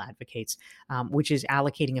Google advocates, which is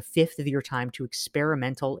allocating a fifth of your time to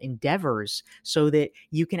experimental endeavors so that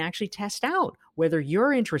you can actually test out whether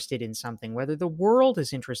you're interested in something, whether the world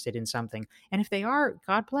is interested in something. And if they are,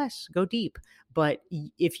 God bless, go deep. But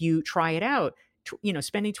if you try it out,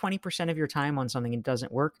 spending 20% of your time on something and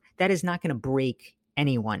doesn't work, that is not going to break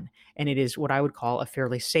anyone. And it is what I would call a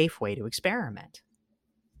fairly safe way to experiment.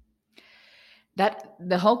 That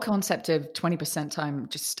the whole concept of 20% time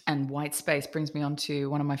and white space brings me on to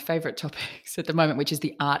one of my favorite topics at the moment, which is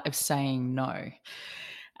the art of saying no.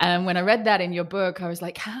 And when I read that in your book, I was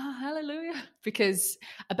like, oh, hallelujah. Because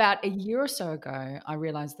about a year or so ago, I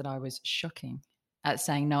realized that I was shocking at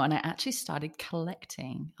saying no. And I actually started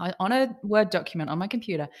collecting. On a Word document on my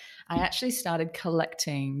computer, I actually started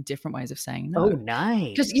collecting different ways of saying no. Oh,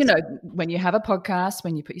 nice. Because, when you have a podcast,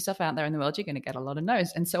 when you put yourself out there in the world, you're going to get a lot of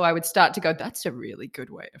no's. And so I would start to go, that's a really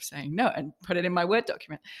good way of saying no, and put it in my Word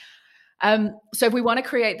document. So if we want to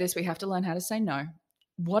create this, we have to learn how to say no.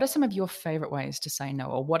 What are some of your favorite ways to say no?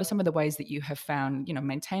 Or what are some of the ways that you have found,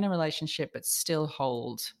 maintain a relationship but still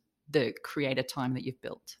hold the creator time that you've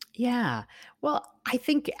built? Yeah. Well, I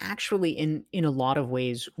think actually in a lot of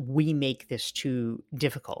ways, we make this too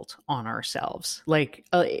difficult on ourselves. Like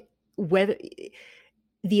whether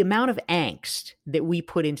the amount of angst that we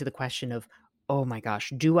put into the question of, oh my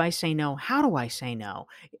gosh, do I say no? How do I say no?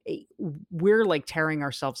 We're like tearing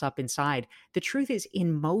ourselves up inside. The truth is,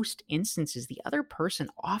 in most instances, the other person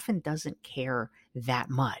often doesn't care that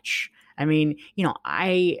much. I mean,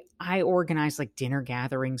 I organize like dinner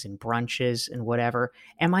gatherings and brunches and whatever.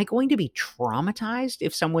 Am I going to be traumatized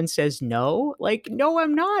if someone says no? Like, no,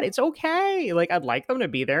 I'm not. It's okay. Like, I'd like them to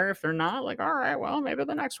be there. If they're not, like, all right, well, maybe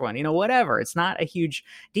the next one, whatever. It's not a huge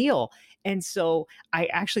deal. And so I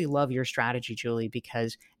actually love your strategy, Julie,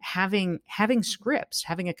 because having scripts,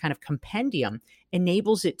 having a kind of compendium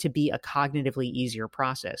enables it to be a cognitively easier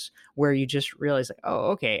process where you just realize, like,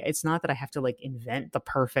 oh, okay, it's not that I have to like invent the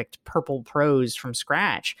perfect purple prose from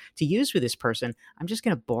scratch to use with this person. I'm just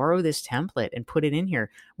going to borrow this template and put it in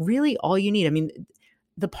here. Really, all you need. I mean,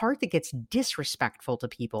 the part that gets disrespectful to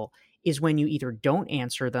people is when you either don't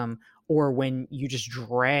answer them or when you just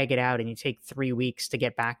drag it out and you take 3 weeks to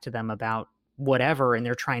get back to them about whatever and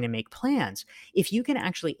they're trying to make plans. If you can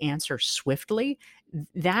actually answer swiftly,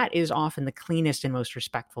 that is often the cleanest and most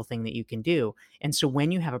respectful thing that you can do. And so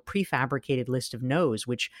when you have a prefabricated list of no's,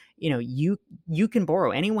 which you can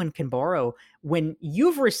borrow, anyone can borrow, when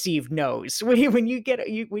you've received no's, when you get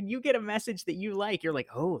a message that you like, you're like,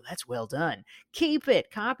 oh, that's well done. Keep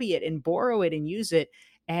it, copy it, and borrow it and use it.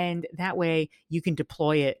 And that way you can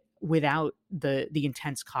deploy it without the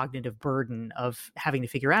intense cognitive burden of having to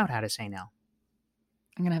figure out how to say no.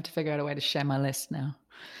 I'm going to have to figure out a way to share my list now.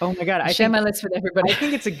 Oh my God. Share my list with everybody. I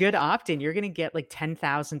think it's a good opt-in. You're going to get like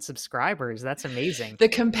 10,000 subscribers. That's amazing. The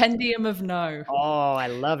compendium of no. Oh, I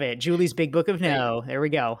love it. Julie's Big Book of No. There we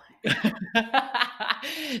go.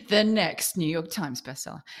 The next New York Times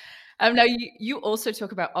bestseller. Now, you also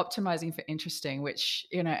talk about optimizing for interesting, which,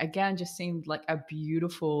 again, just seemed like a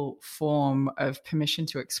beautiful form of permission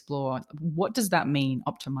to explore. What does that mean,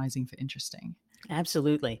 optimizing for interesting?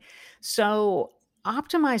 Absolutely. So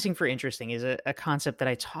optimizing for interesting is a concept that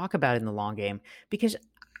I talk about in the long game because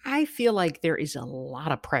I feel like there is a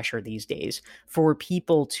lot of pressure these days for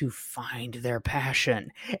people to find their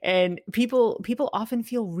passion. And people often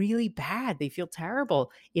feel really bad. They feel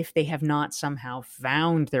terrible if they have not somehow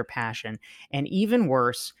found their passion. And even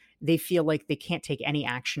worse, they feel like they can't take any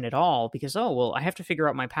action at all because, oh, well, I have to figure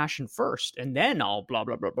out my passion first and then I'll blah,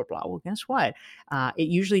 blah, blah, blah, blah. Well, guess what? It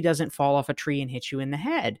usually doesn't fall off a tree and hit you in the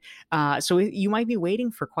head. You might be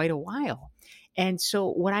waiting for quite a while. And so,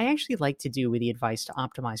 what I actually like to do with the advice to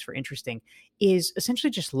optimize for interesting is essentially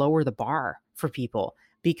just lower the bar for people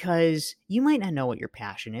because you might not know what your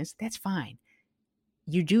passion is. That's fine.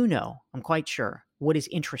 You do know, I'm quite sure, what is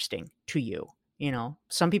interesting to you. You know,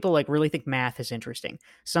 some people like really think math is interesting.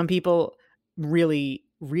 Some people really,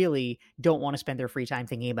 really don't want to spend their free time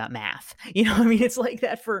thinking about math. You know, I mean, it's like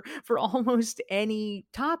that for almost any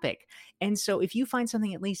topic. And so if you find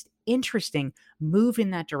something at least interesting, move in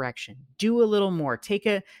that direction. Do a little more. Take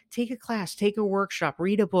a class, take a workshop,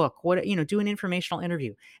 read a book, do an informational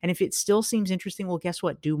interview. And if it still seems interesting, well, guess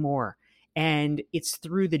what? Do more. And it's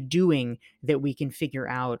through the doing that we can figure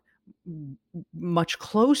out much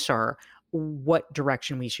closer what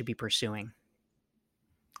direction we should be pursuing.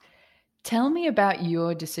 Tell me about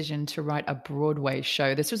your decision to write a Broadway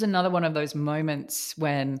show. This was another one of those moments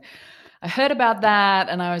when I heard about that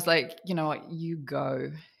and I was like, you know what, you go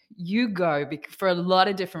for a lot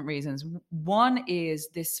of different reasons. One is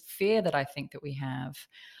this fear that I think that we have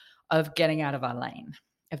of getting out of our lane,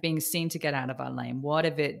 of being seen to get out of our lane. What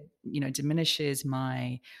if it, diminishes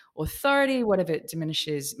my authority? What if it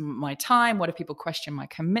diminishes my time? What if people question my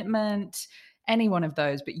commitment? Any one of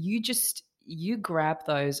those. But you grab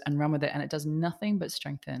those and run with it, and it does nothing but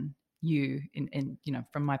strengthen you in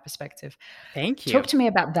from my perspective. Thank you. Talk to me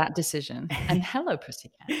about that decision. And hello,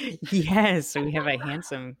 pussycat. Yes, we have a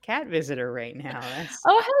handsome cat visitor right now.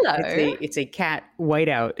 Hello. It's a cat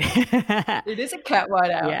whiteout. It is a cat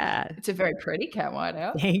whiteout. Yeah. It's a very pretty cat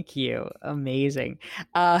whiteout. Thank you. Amazing.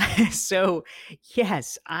 So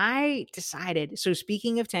yes, I decided. So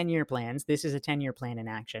speaking of 10-year plans, this is a 10-year plan in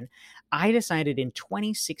action. I decided in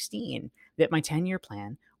 2016 that my 10-year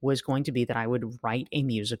plan was going to be that I would write a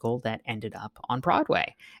musical that ended up on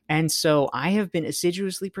Broadway. And so I have been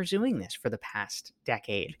assiduously pursuing this for the past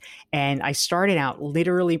decade. And I started out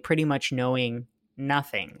literally pretty much knowing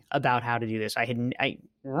nothing about how to do this. I had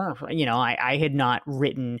not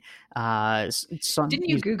written some. Didn't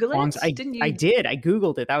you Google songs. it? I did. I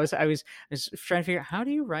Googled it. I was trying to figure out how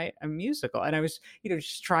do you write a musical, and I was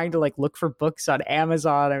just trying to look for books on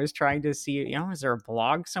Amazon. I was trying to see is there a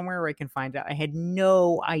blog somewhere where I can find out. I had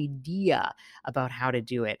no idea about how to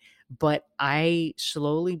do it, but I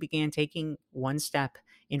slowly began taking one step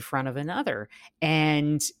in front of another,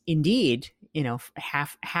 and indeed,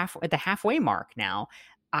 half at the halfway mark now,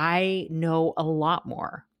 I know a lot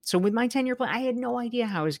more. So with my 10-year plan, I had no idea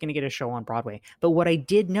how I was going to get a show on Broadway. But what I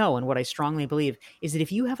did know, and what I strongly believe, is that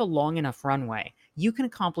if you have a long enough runway, you can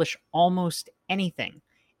accomplish almost anything.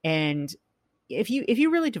 And if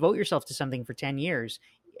you really devote yourself to something for 10 years,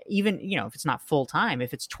 even, if it's not full time,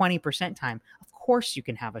 if it's 20% time, of course you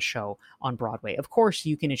can have a show on Broadway. Of course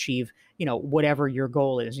you can achieve, whatever your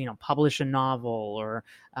goal is, publish a novel or,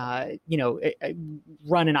 run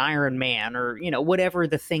an Ironman or, whatever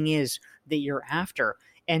the thing is that you're after.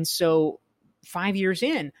 And so 5 years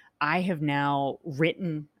in, I have now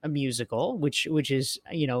written a musical, which is,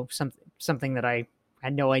 something that I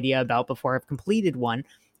had no idea about before. I've completed one.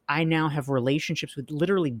 I now have relationships with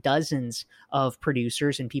literally dozens of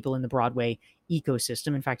producers and people in the Broadway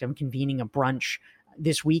ecosystem. In fact, I'm convening a brunch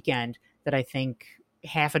this weekend that I think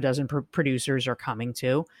half a dozen producers are coming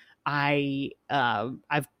to. I've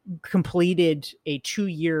completed a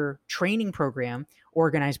 2-year training program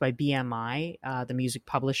organized by BMI, the music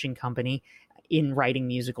publishing company, in writing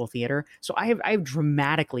musical theater. So I've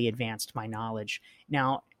dramatically advanced my knowledge.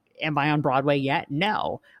 Now, am I on Broadway yet?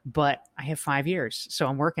 No, but I have 5 years, so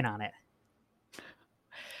I'm working on it.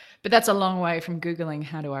 But that's a long way from Googling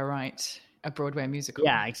how do I write a Broadway musical.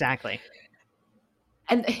 Yeah, exactly.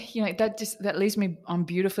 And that leaves me on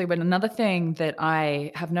beautifully. But another thing that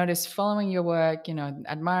I have noticed following your work,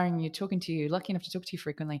 admiring you, talking to you, lucky enough to talk to you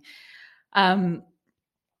frequently,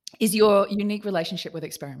 is your unique relationship with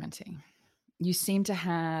experimenting. You seem to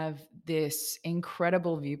have this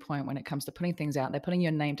incredible viewpoint when it comes to putting things out there, putting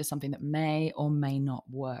your name to something that may or may not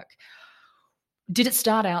work. Did it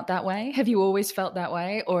start out that way? Have you always felt that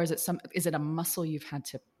way? Or is it a muscle you've had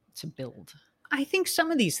to build? I think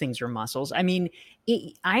some of these things are muscles. I mean,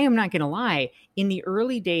 I am not going to lie. In the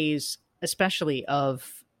early days, especially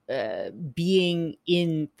of being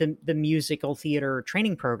in the musical theater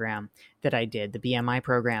training program that I did, the BMI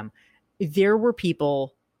program, there were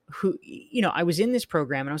people who, I was in this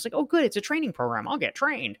program and I was like, oh, good, it's a training program, I'll get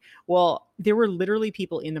trained. Well, there were literally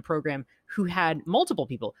people in the program multiple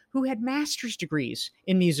people who had master's degrees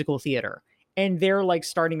in musical theater. And they're like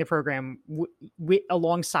starting the program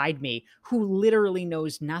alongside me, who literally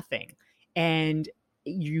knows nothing. And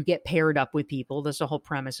you get paired up with people. That's the whole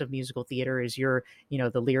premise of musical theater, is the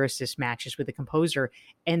lyricist matches with the composer.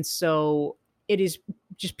 And so it is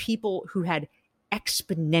just people who had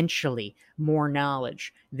exponentially more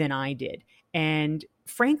knowledge than I did. And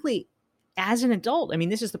frankly, as an adult, I mean,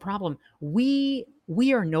 this is the problem. We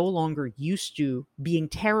are no longer used to being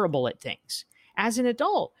terrible at things. As an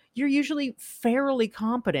adult, you're usually fairly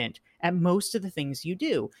competent at most of the things you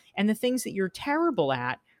do. And the things that you're terrible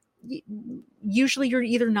at, usually you're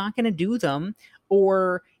either not going to do them,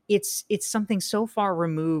 or it's something so far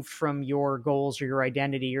removed from your goals or your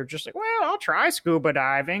identity. You're just like, well, I'll try scuba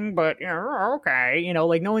diving, but okay.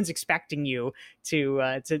 Like no one's expecting you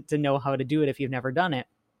to know how to do it if you've never done it.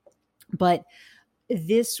 But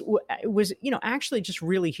this was, actually just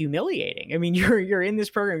really humiliating. I mean, you're in this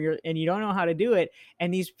program and you don't know how to do it.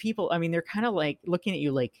 And these people, I mean, they're kind of like looking at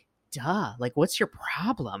you like, duh, like what's your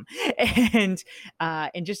problem? And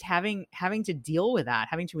just having to deal with that,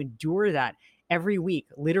 having to endure that every week,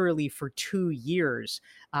 literally for 2 years,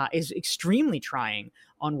 is extremely trying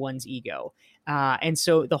on one's ego. And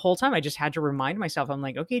so the whole time I just had to remind myself, I'm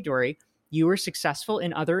like, okay, Dorie, you are successful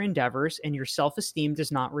in other endeavors and your self-esteem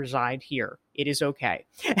does not reside here. It is okay.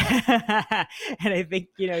 And I think,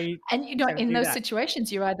 in those situations,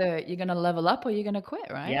 you're going to level up or you're going to quit,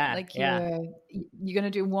 right? Yeah. Like you're going to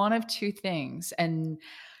do one of two things. And,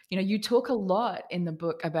 you talk a lot in the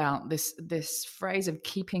book about this phrase of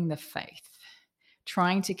keeping the faith,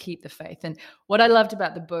 trying to keep the faith. And what I loved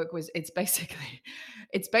about the book was it's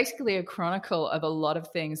basically a chronicle of a lot of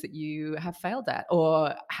things that you have failed at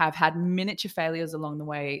or have had miniature failures along the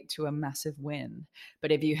way to a massive win.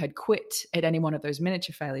 But if you had quit at any one of those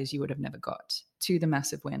miniature failures, you would have never got to the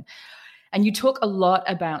massive win. And you talk a lot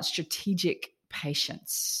about strategic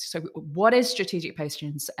patience. So what is strategic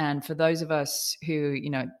patience? And for those of us who,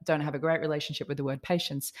 don't have a great relationship with the word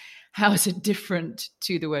patience, how is it different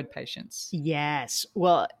to the word patience? Yes.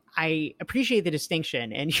 Well, I appreciate the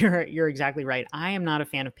distinction, and you're exactly right. I am not a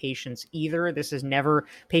fan of patience either.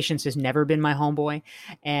 Patience has never been my homeboy.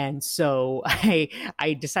 And so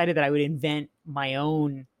I decided that I would invent my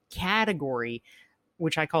own category,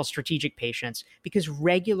 which I call strategic patience, because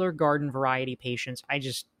regular garden variety patience,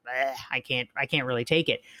 I can't really take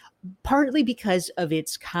it. Partly because of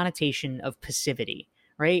its connotation of passivity,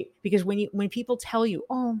 right? Because when people tell you,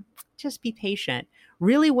 oh, just be patient,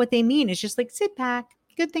 really what they mean is just like, sit back,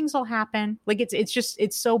 good things will happen. Like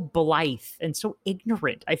it's so blithe and so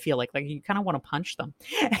ignorant. I feel like you kind of want to punch them.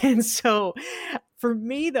 And so for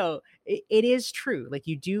me though, it is true. Like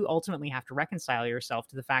you do ultimately have to reconcile yourself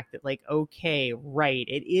to the fact that like, okay, right,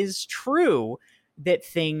 it is true that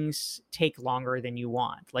things take longer than you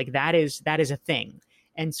want. Like that is a thing.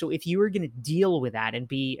 And so if you are going to deal with that and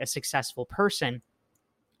be a successful person,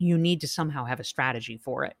 you need to somehow have a strategy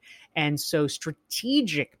for it. And so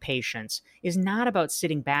strategic patience is not about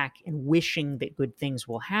sitting back and wishing that good things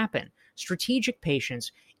will happen. Strategic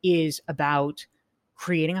patience is about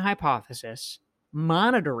creating a hypothesis,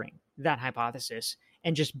 monitoring that hypothesis,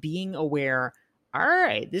 and just being aware, all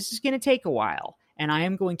right, this is going to take a while. And I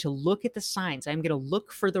am going to look at the signs. I'm going to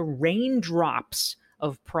look for the raindrops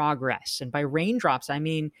of progress. And by raindrops, I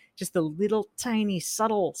mean just the little tiny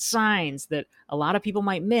subtle signs that a lot of people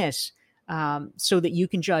might miss, so that you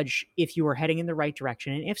can judge if you are heading in the right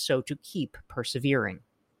direction, and if so, to keep persevering.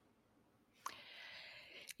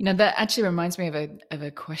 That actually reminds me of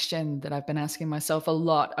a question that I've been asking myself a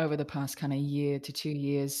lot over the past kind of year to 2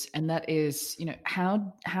 years. And that is,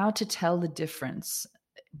 how to tell the difference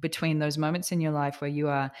between those moments in your life where you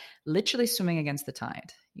are literally swimming against the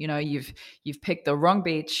tide. You've picked the wrong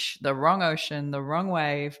beach, the wrong ocean, the wrong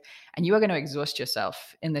wave, and you are going to exhaust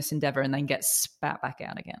yourself in this endeavor and then get spat back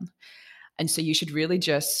out again. And so you should really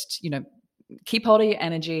just, keep hold of your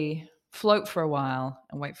energy, float for a while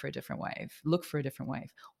and wait for a different wave, look for a different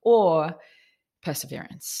wave, or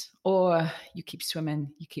perseverance, or you keep swimming,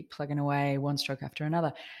 you keep plugging away one stroke after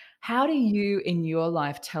another. How do you in your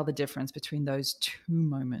life tell the difference between those two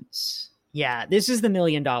moments? Yeah, this is the $1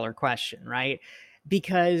 million question, right?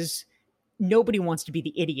 Because nobody wants to be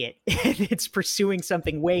the idiot that's pursuing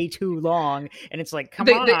something way too long. And it's like, come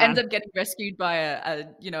on. They end up getting rescued by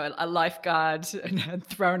a lifeguard and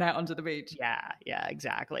thrown out onto the beach. Yeah,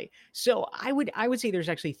 exactly. So I would say there's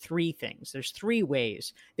actually three things. There's three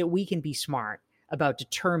ways that we can be smart about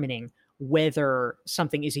determining whether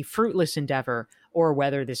something is a fruitless endeavor or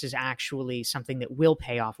whether this is actually something that will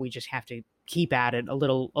pay off. We just have to keep at it a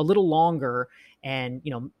little longer, and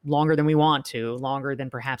longer than we want to, longer than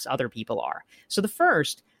perhaps other people are. So the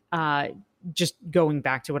first, just going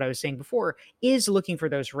back to what I was saying before, is looking for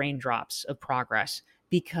those raindrops of progress,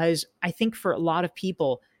 because I think for a lot of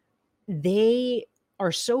people, they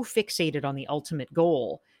are so fixated on the ultimate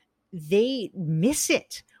goal, they miss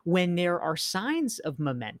it when there are signs of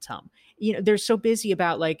momentum. They're so busy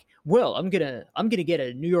about like, well, I'm gonna get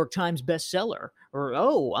a New York Times bestseller, or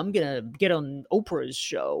oh, I'm gonna get on Oprah's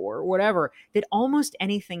show, or whatever, that almost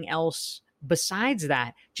anything else besides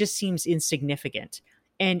that just seems insignificant.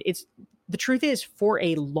 And the truth is, for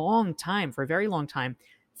a very long time,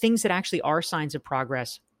 things that actually are signs of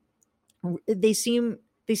progress, they seem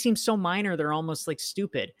so minor, they're almost like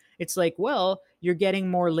stupid. It's like, well, you're getting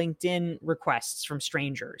more LinkedIn requests from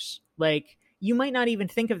strangers. Like, you might not even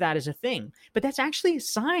think of that as a thing, but that's actually a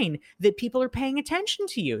sign that people are paying attention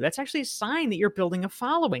to you. That's actually a sign that you're building a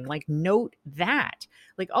following. Like, note that.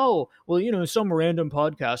 Like, oh, well, some random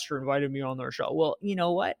podcaster invited me on their show. Well, you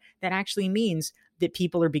know what? That actually means that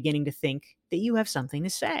people are beginning to think that you have something to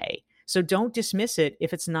say. So don't dismiss it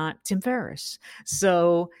if it's not Tim Ferriss.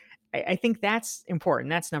 So I think that's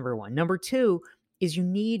important. That's number one. Number two is you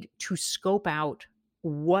need to scope out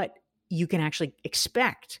what you can actually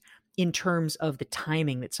expect in terms of the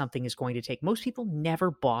timing that something is going to take. Most people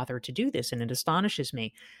never bother to do this, and it astonishes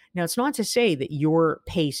me. Now, it's not to say that your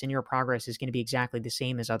pace and your progress is going to be exactly the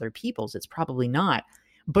same as other people's. It's probably not.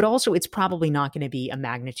 But also, it's probably not going to be a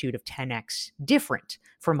magnitude of 10x different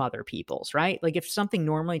from other people's, right? Like, if something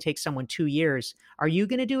normally takes someone 2 years, are you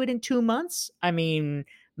going to do it in 2 months? I mean,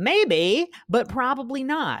 maybe, but probably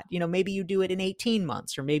not. Maybe you do it in 18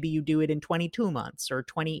 months, or maybe you do it in 22 months or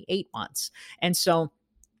 28 months. And so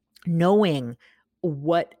knowing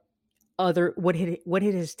what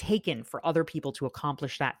it has taken for other people to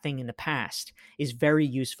accomplish that thing in the past is very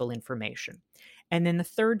useful information. And then the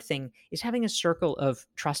third thing is having a circle of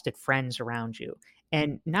trusted friends around you.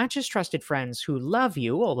 And not just trusted friends who love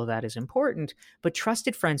you, although that is important, but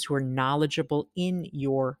trusted friends who are knowledgeable in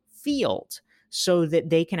your field, so that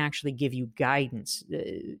they can actually give you guidance,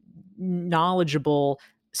 knowledgeable,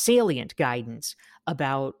 salient guidance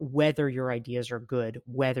about whether your ideas are good,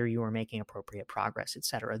 whether you are making appropriate progress,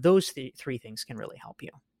 etc. Those three things can really help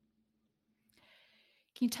you.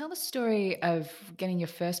 Can you tell the story of getting your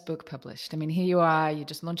first book published? I mean, here you are, you're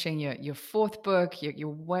just launching your fourth book, you're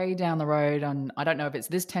way down the road on, I don't know if it's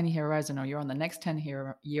this 10-year horizon or you're on the next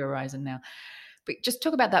 10-year horizon now. But just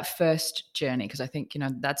talk about that first journey, because I think,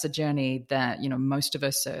 that's a journey that, most of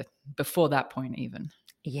us are before that point even.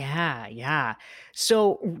 Yeah.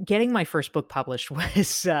 So getting my first book published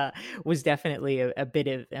was definitely a bit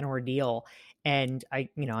of an ordeal. And I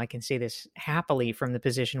can say this happily from the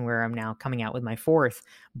position where I'm now coming out with my fourth,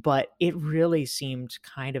 but it really seemed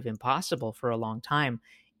kind of impossible for a long time.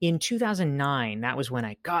 In 2009, that was when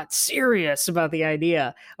I got serious about the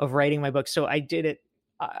idea of writing my book. So I did it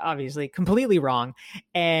obviously completely wrong.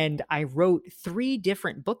 And I wrote 3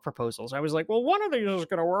 different book proposals. I was like, well, one of these is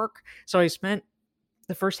going to work. So I spent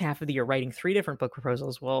the first half of the year writing 3 different book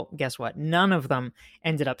proposals. Well, guess what? None of them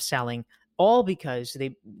ended up selling, all because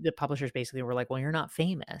the publishers basically were like, well, you're not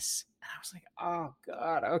famous. And I was like, oh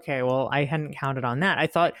God, okay. Well, I hadn't counted on that. I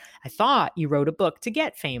thought you wrote a book to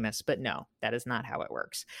get famous, but no, that is not how it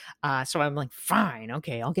works. So I'm like, fine,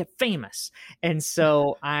 okay, I'll get famous. And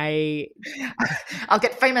so I'll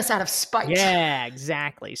get famous out of spite. Yeah,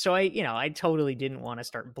 exactly. So I totally didn't want to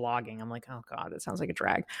start blogging. I'm like, oh God, that sounds like a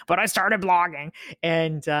drag. But I started blogging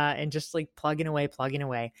and just like plugging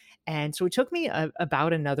away. And so it took me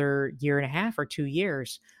about another year and a half or 2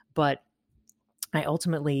 years, but I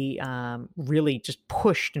ultimately really just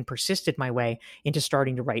pushed and persisted my way into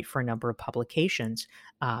starting to write for a number of publications.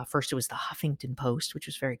 First, it was the Huffington Post, which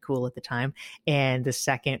was very cool at the time. And the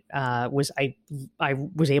second was I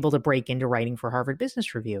was able to break into writing for Harvard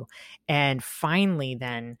Business Review. And finally,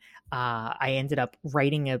 then I ended up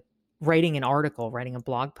writing a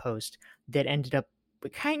blog post that ended up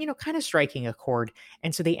kind of striking a chord.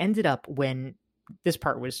 And so they ended up, when this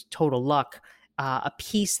part was total luck, a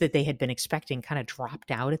piece that they had been expecting kind of dropped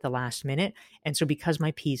out at the last minute. And so because my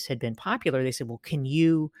piece had been popular, they said, well, can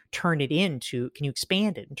you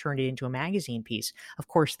expand it and turn it into a magazine piece? Of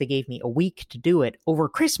course, they gave me a week to do it over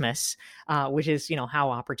Christmas, which is, how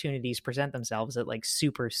opportunities present themselves at like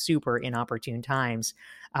super, super inopportune times.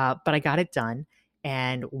 But I got it done.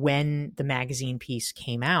 And when the magazine piece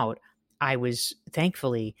came out, I was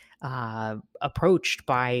thankfully approached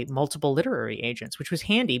by multiple literary agents, which was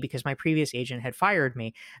handy because my previous agent had fired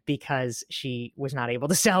me because she was not able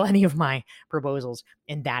to sell any of my proposals.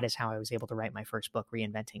 And that is how I was able to write my first book,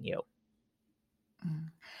 Reinventing You.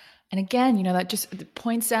 And again, that just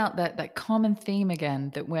points out that common theme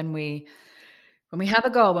again, that when we have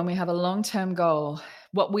a goal, when we have a long-term goal,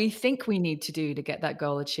 what we think we need to do to get that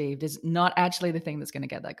goal achieved is not actually the thing that's going to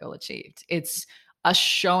get that goal achieved. It's us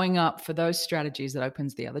showing up for those strategies that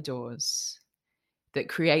opens the other doors, that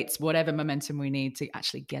creates whatever momentum we need to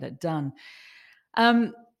actually get it done.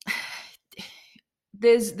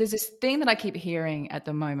 There's this thing that I keep hearing at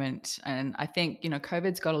the moment, and I think,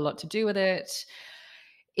 COVID's got a lot to do with it.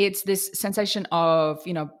 It's this sensation of,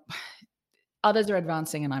 others are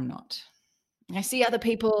advancing and I'm not. I see other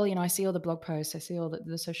people, I see all the blog posts, I see all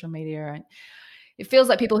the social media, and it feels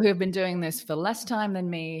like people who have been doing this for less time than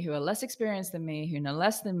me, who are less experienced than me, who know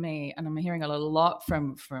less than me, and I'm hearing a lot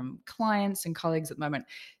from clients and colleagues at the moment,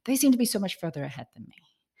 they seem to be so much further ahead than me.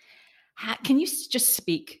 Can you just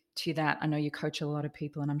speak to that? I know you coach a lot of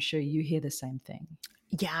people, and I'm sure you hear the same thing.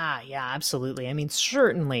 Yeah, absolutely. I mean,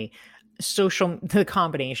 certainly the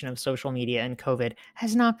combination of social media and COVID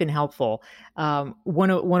has not been helpful.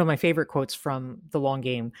 One of my favorite quotes from The Long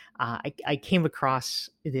Game, I came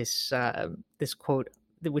across this quote,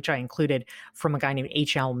 which I included, from a guy named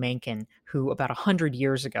H.L. Mencken, who about 100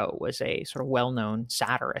 years ago was a sort of well-known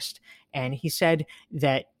satirist. And he said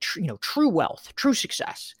that, true wealth, true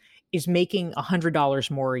success is making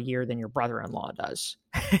 $100 more a year than your brother-in-law does.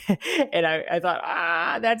 And I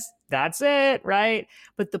thought, that's it, right?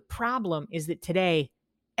 But the problem is that today,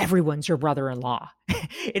 everyone's your brother-in-law.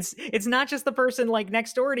 It's not just the person like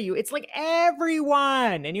next door to you. It's like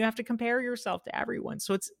everyone, and you have to compare yourself to everyone.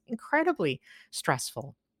 So it's incredibly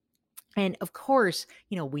stressful. And of course,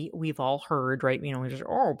 we've all heard, right?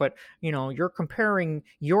 But you're comparing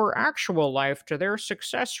your actual life to their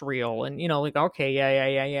success reel, and okay,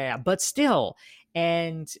 yeah. But still,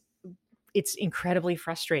 and it's incredibly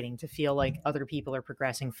frustrating to feel like other people are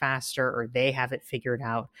progressing faster or they have it figured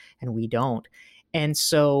out and we don't. And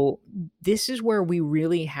so this is where we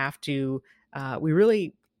really have to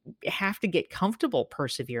get comfortable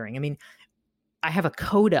persevering. I mean, I have a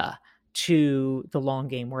coda to The Long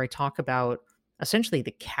Game where I talk about essentially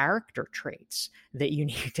the character traits that you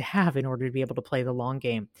need to have in order to be able to play the long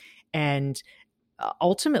game. And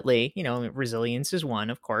ultimately, resilience is one,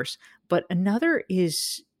 of course, but another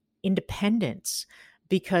is independence,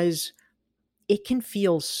 because it can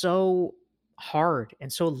feel so hard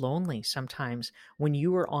and so lonely sometimes when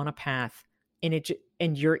you are on a path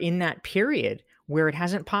and you're in that period where it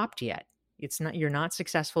hasn't popped yet. You're not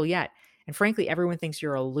successful yet. And frankly, everyone thinks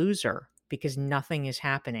you're a loser because nothing is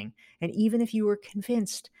happening. And even if you were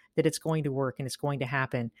convinced that it's going to work and it's going to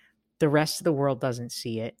happen, the rest of the world doesn't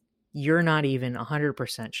see it. You're not even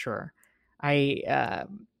 100% sure. I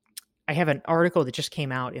have an article that just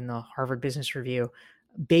came out in the Harvard Business Review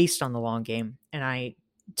based on the long game. And I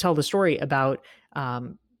tell the story about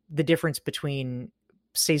the difference between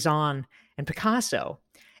Cézanne and Picasso.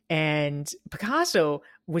 And Picasso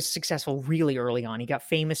was successful really early on. He got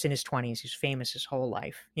famous in his 20s. He was famous his whole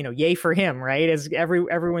life. Yay for him, right? As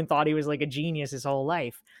everyone thought he was like a genius his whole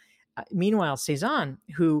life. Meanwhile, Cézanne,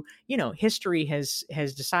 who, history has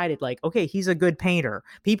decided like, okay, he's a good painter.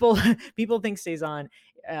 People think Cézanne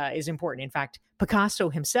is important. In fact, Picasso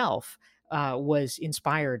himself was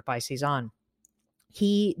inspired by Cézanne.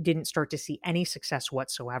 He didn't start to see any success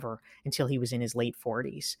whatsoever until he was in his late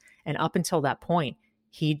 40s. And up until that point,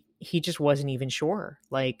 he just wasn't even sure.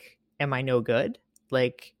 Like, am I no good?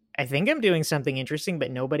 Like, I think I'm doing something interesting,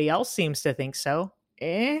 but nobody else seems to think so.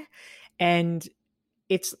 And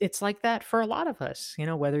it's like that for a lot of us,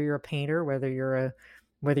 whether you're a painter, whether you're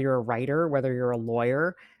a writer, whether you're a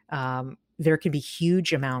lawyer, there can be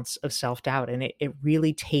huge amounts of self-doubt, and it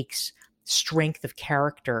really takes strength of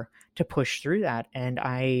character to push through that. And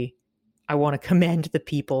I want to commend the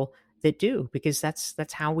people that do, because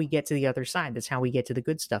that's how we get to the other side. That's how we get to the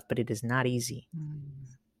good stuff, but it is not easy.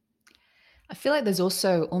 I feel like there's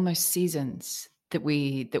also almost seasons that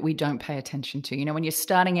we don't pay attention to. When you're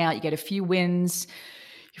starting out, you get a few wins,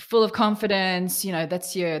 you're full of confidence,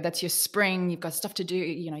 that's your spring, you've got stuff to do,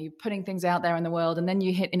 you're putting things out there in the world, and then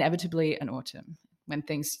you hit inevitably an autumn when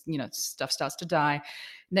things, stuff starts to die.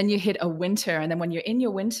 And then you hit a winter, and then when you're in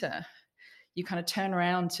your winter, you kind of turn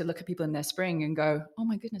around to look at people in their spring and go, oh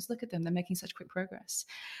my goodness, look at them, they're making such quick progress.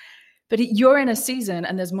 But you're in a season,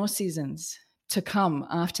 and there's more seasons to come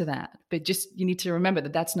after that. But just, you need to remember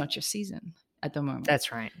that that's not your season at the moment.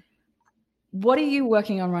 That's right. What are you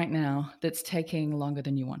working on right now that's taking longer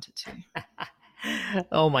than you want it to?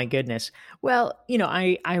 Oh my goodness. Well,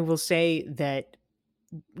 I will say that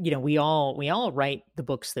we all write the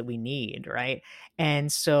books that we need, right?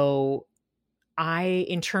 And so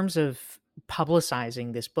in terms of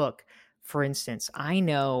publicizing this book, for instance, I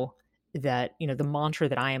know that, the mantra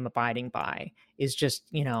that I am abiding by is just,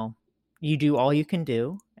 you do all you can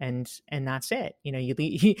do, and that's it. You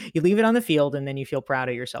leave, you leave it on the field, and then you feel proud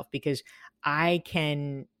of yourself, because I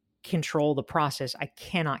can control the process. I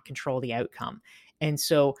cannot control the outcome. And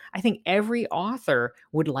so I think every author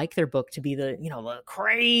would like their book to be the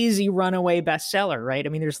crazy runaway bestseller, right? I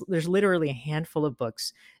mean, there's literally a handful of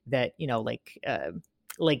books that,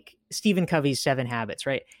 like Stephen Covey's 7 Habits,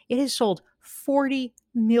 right? It has sold 40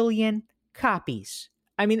 million copies.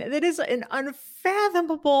 I mean, that is an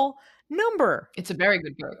unfathomable number. It's a very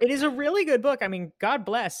good book. It is a really good book. I mean, God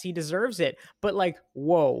bless, he deserves it. But like,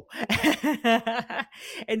 whoa.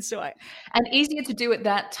 And so and easier to do at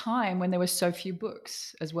that time when there were so few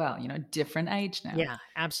books as well, different age now. Yeah,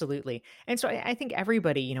 absolutely. And so I think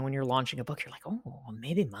everybody, when you're launching a book, you're like, oh, well,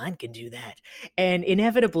 maybe mine can do that. And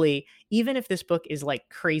inevitably, even if this book is like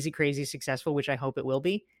crazy, crazy successful, which I hope it will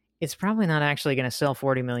be, it's probably not actually going to sell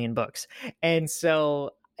 40 million books. And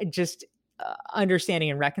so just understanding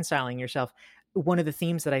and reconciling yourself. One of the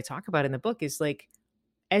themes that I talk about in the book is like,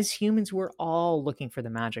 as humans, we're all looking for the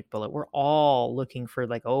magic bullet. We're all looking for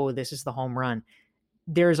like, oh, this is the home run.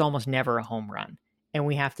 There's almost never a home run. And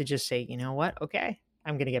we have to just say, you know what? Okay,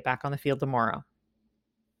 I'm going to get back on the field tomorrow.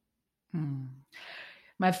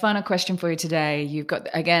 My final question for you today. You've got,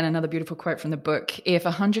 again, another beautiful quote from the book. If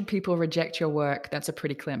 100 people reject your work, that's a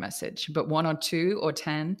pretty clear message. But 1 or 2 or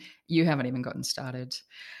 10, you haven't even gotten started.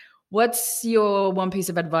 What's your one piece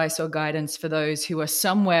of advice or guidance for those who are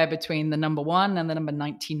somewhere between the number 1 and the number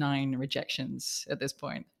 99 rejections at this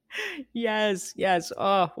point? Yes.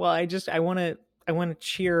 Oh, well, I want to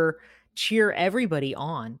cheer everybody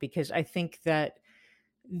on, because I think that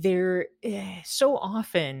there so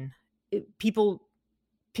often people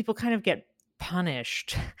kind of get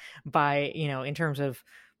punished by, in terms of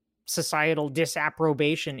societal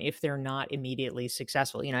disapprobation if they're not immediately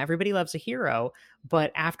successful. Everybody loves a hero,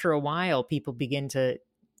 but after a while, people begin to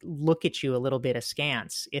look at you a little bit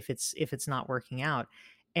askance if it's not working out.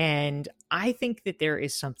 And I think that there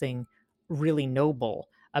is something really noble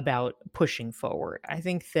about pushing forward. I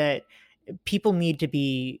think that people need to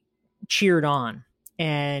be cheered on,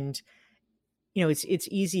 and it's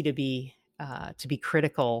easy to be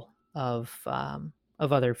critical of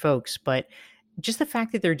other folks, but just the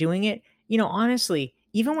fact that they're doing it, honestly,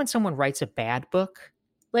 even when someone writes a bad book,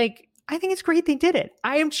 like, I think it's great they did it.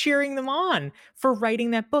 I am cheering them on for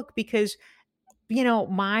writing that book, because,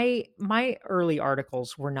 my early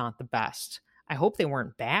articles were not the best. I hope they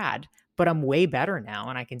weren't bad, but I'm way better now,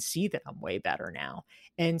 and I can see that I'm way better now.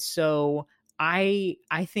 And so I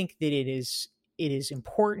think that it is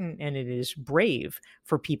important and it is brave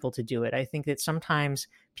for people to do it. I think that sometimes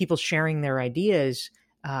people sharing their ideas,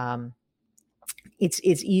 it's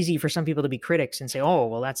easy for some people to be critics and say, oh,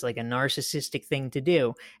 well, that's like a narcissistic thing to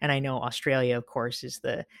do. And I know Australia, of course, is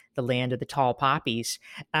the land of the tall poppies.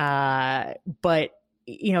 But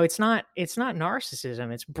it's not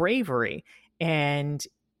narcissism, it's bravery. And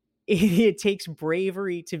it takes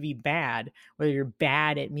bravery to be bad, whether you're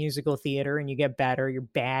bad at musical theater and you get better, you're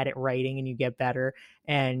bad at writing and you get better.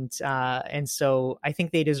 And so I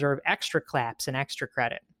think they deserve extra claps and extra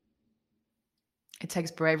credit. It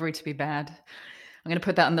takes bravery to be bad. I'm going to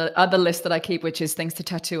put that on the other list that I keep, which is things to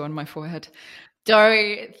tattoo on my forehead.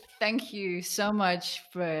 Dorie, thank you so much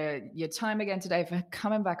for your time again today, for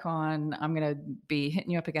coming back on. I'm going to be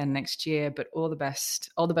hitting you up again next year, but all the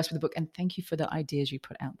best with the book. And thank you for the ideas you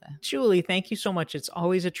put out there. Julie, thank you so much. It's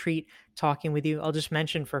always a treat talking with you. I'll just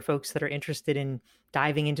mention for folks that are interested in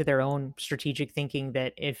diving into their own strategic thinking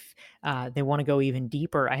that if they want to go even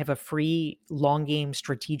deeper, I have a free long game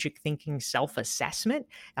strategic thinking self-assessment.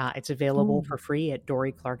 It's available for free at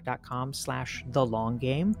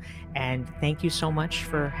dorieclark.com/thelonggame. And thank you so much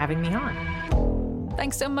for having me on.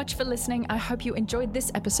 Thanks so much for listening. I hope you enjoyed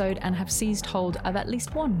this episode and have seized hold of at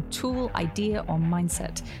least one tool, idea, or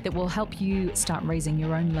mindset that will help you start raising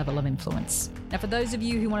your own level of influence. Now, for those of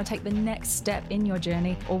you who want to take the next step in your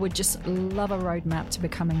journey or would just love a roadmap to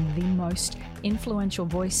becoming the most influential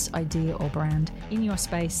voice, idea, or brand in your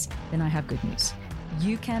space, then I have good news.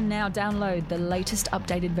 You can now download the latest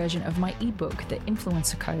updated version of my ebook, The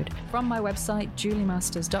Influencer Code, from my website,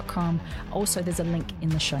 juliemasters.com. Also, there's a link in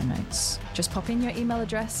the show notes. Just pop in your email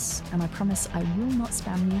address, and I promise I will not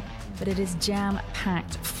spam you, but it is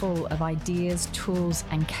jam-packed full of ideas, tools,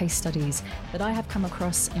 and case studies that I have come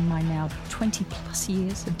across in my now 20 plus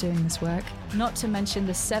years of doing this work. Not to mention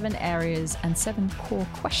the 7 areas and 7 core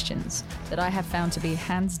questions that I have found to be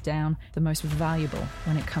hands down the most valuable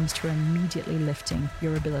when it comes to immediately lifting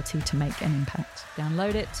your ability to make an impact.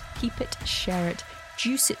 Download it, keep it, share it,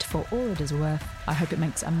 juice it for all it is worth. I hope it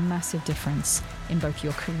makes a massive difference in both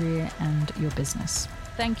your career and your business.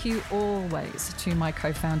 Thank you always to my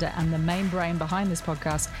co-founder and the main brain behind this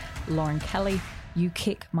podcast, Lauren Kelly. You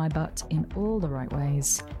kick my butt in all the right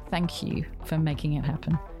ways. Thank you for making it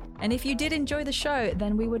happen. And if you did enjoy the show,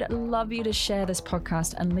 then we would love you to share this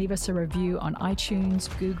podcast and leave us a review on iTunes,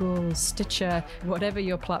 Google, Stitcher, whatever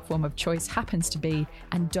your platform of choice happens to be.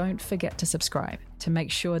 And don't forget to subscribe to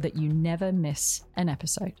make sure that you never miss an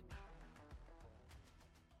episode.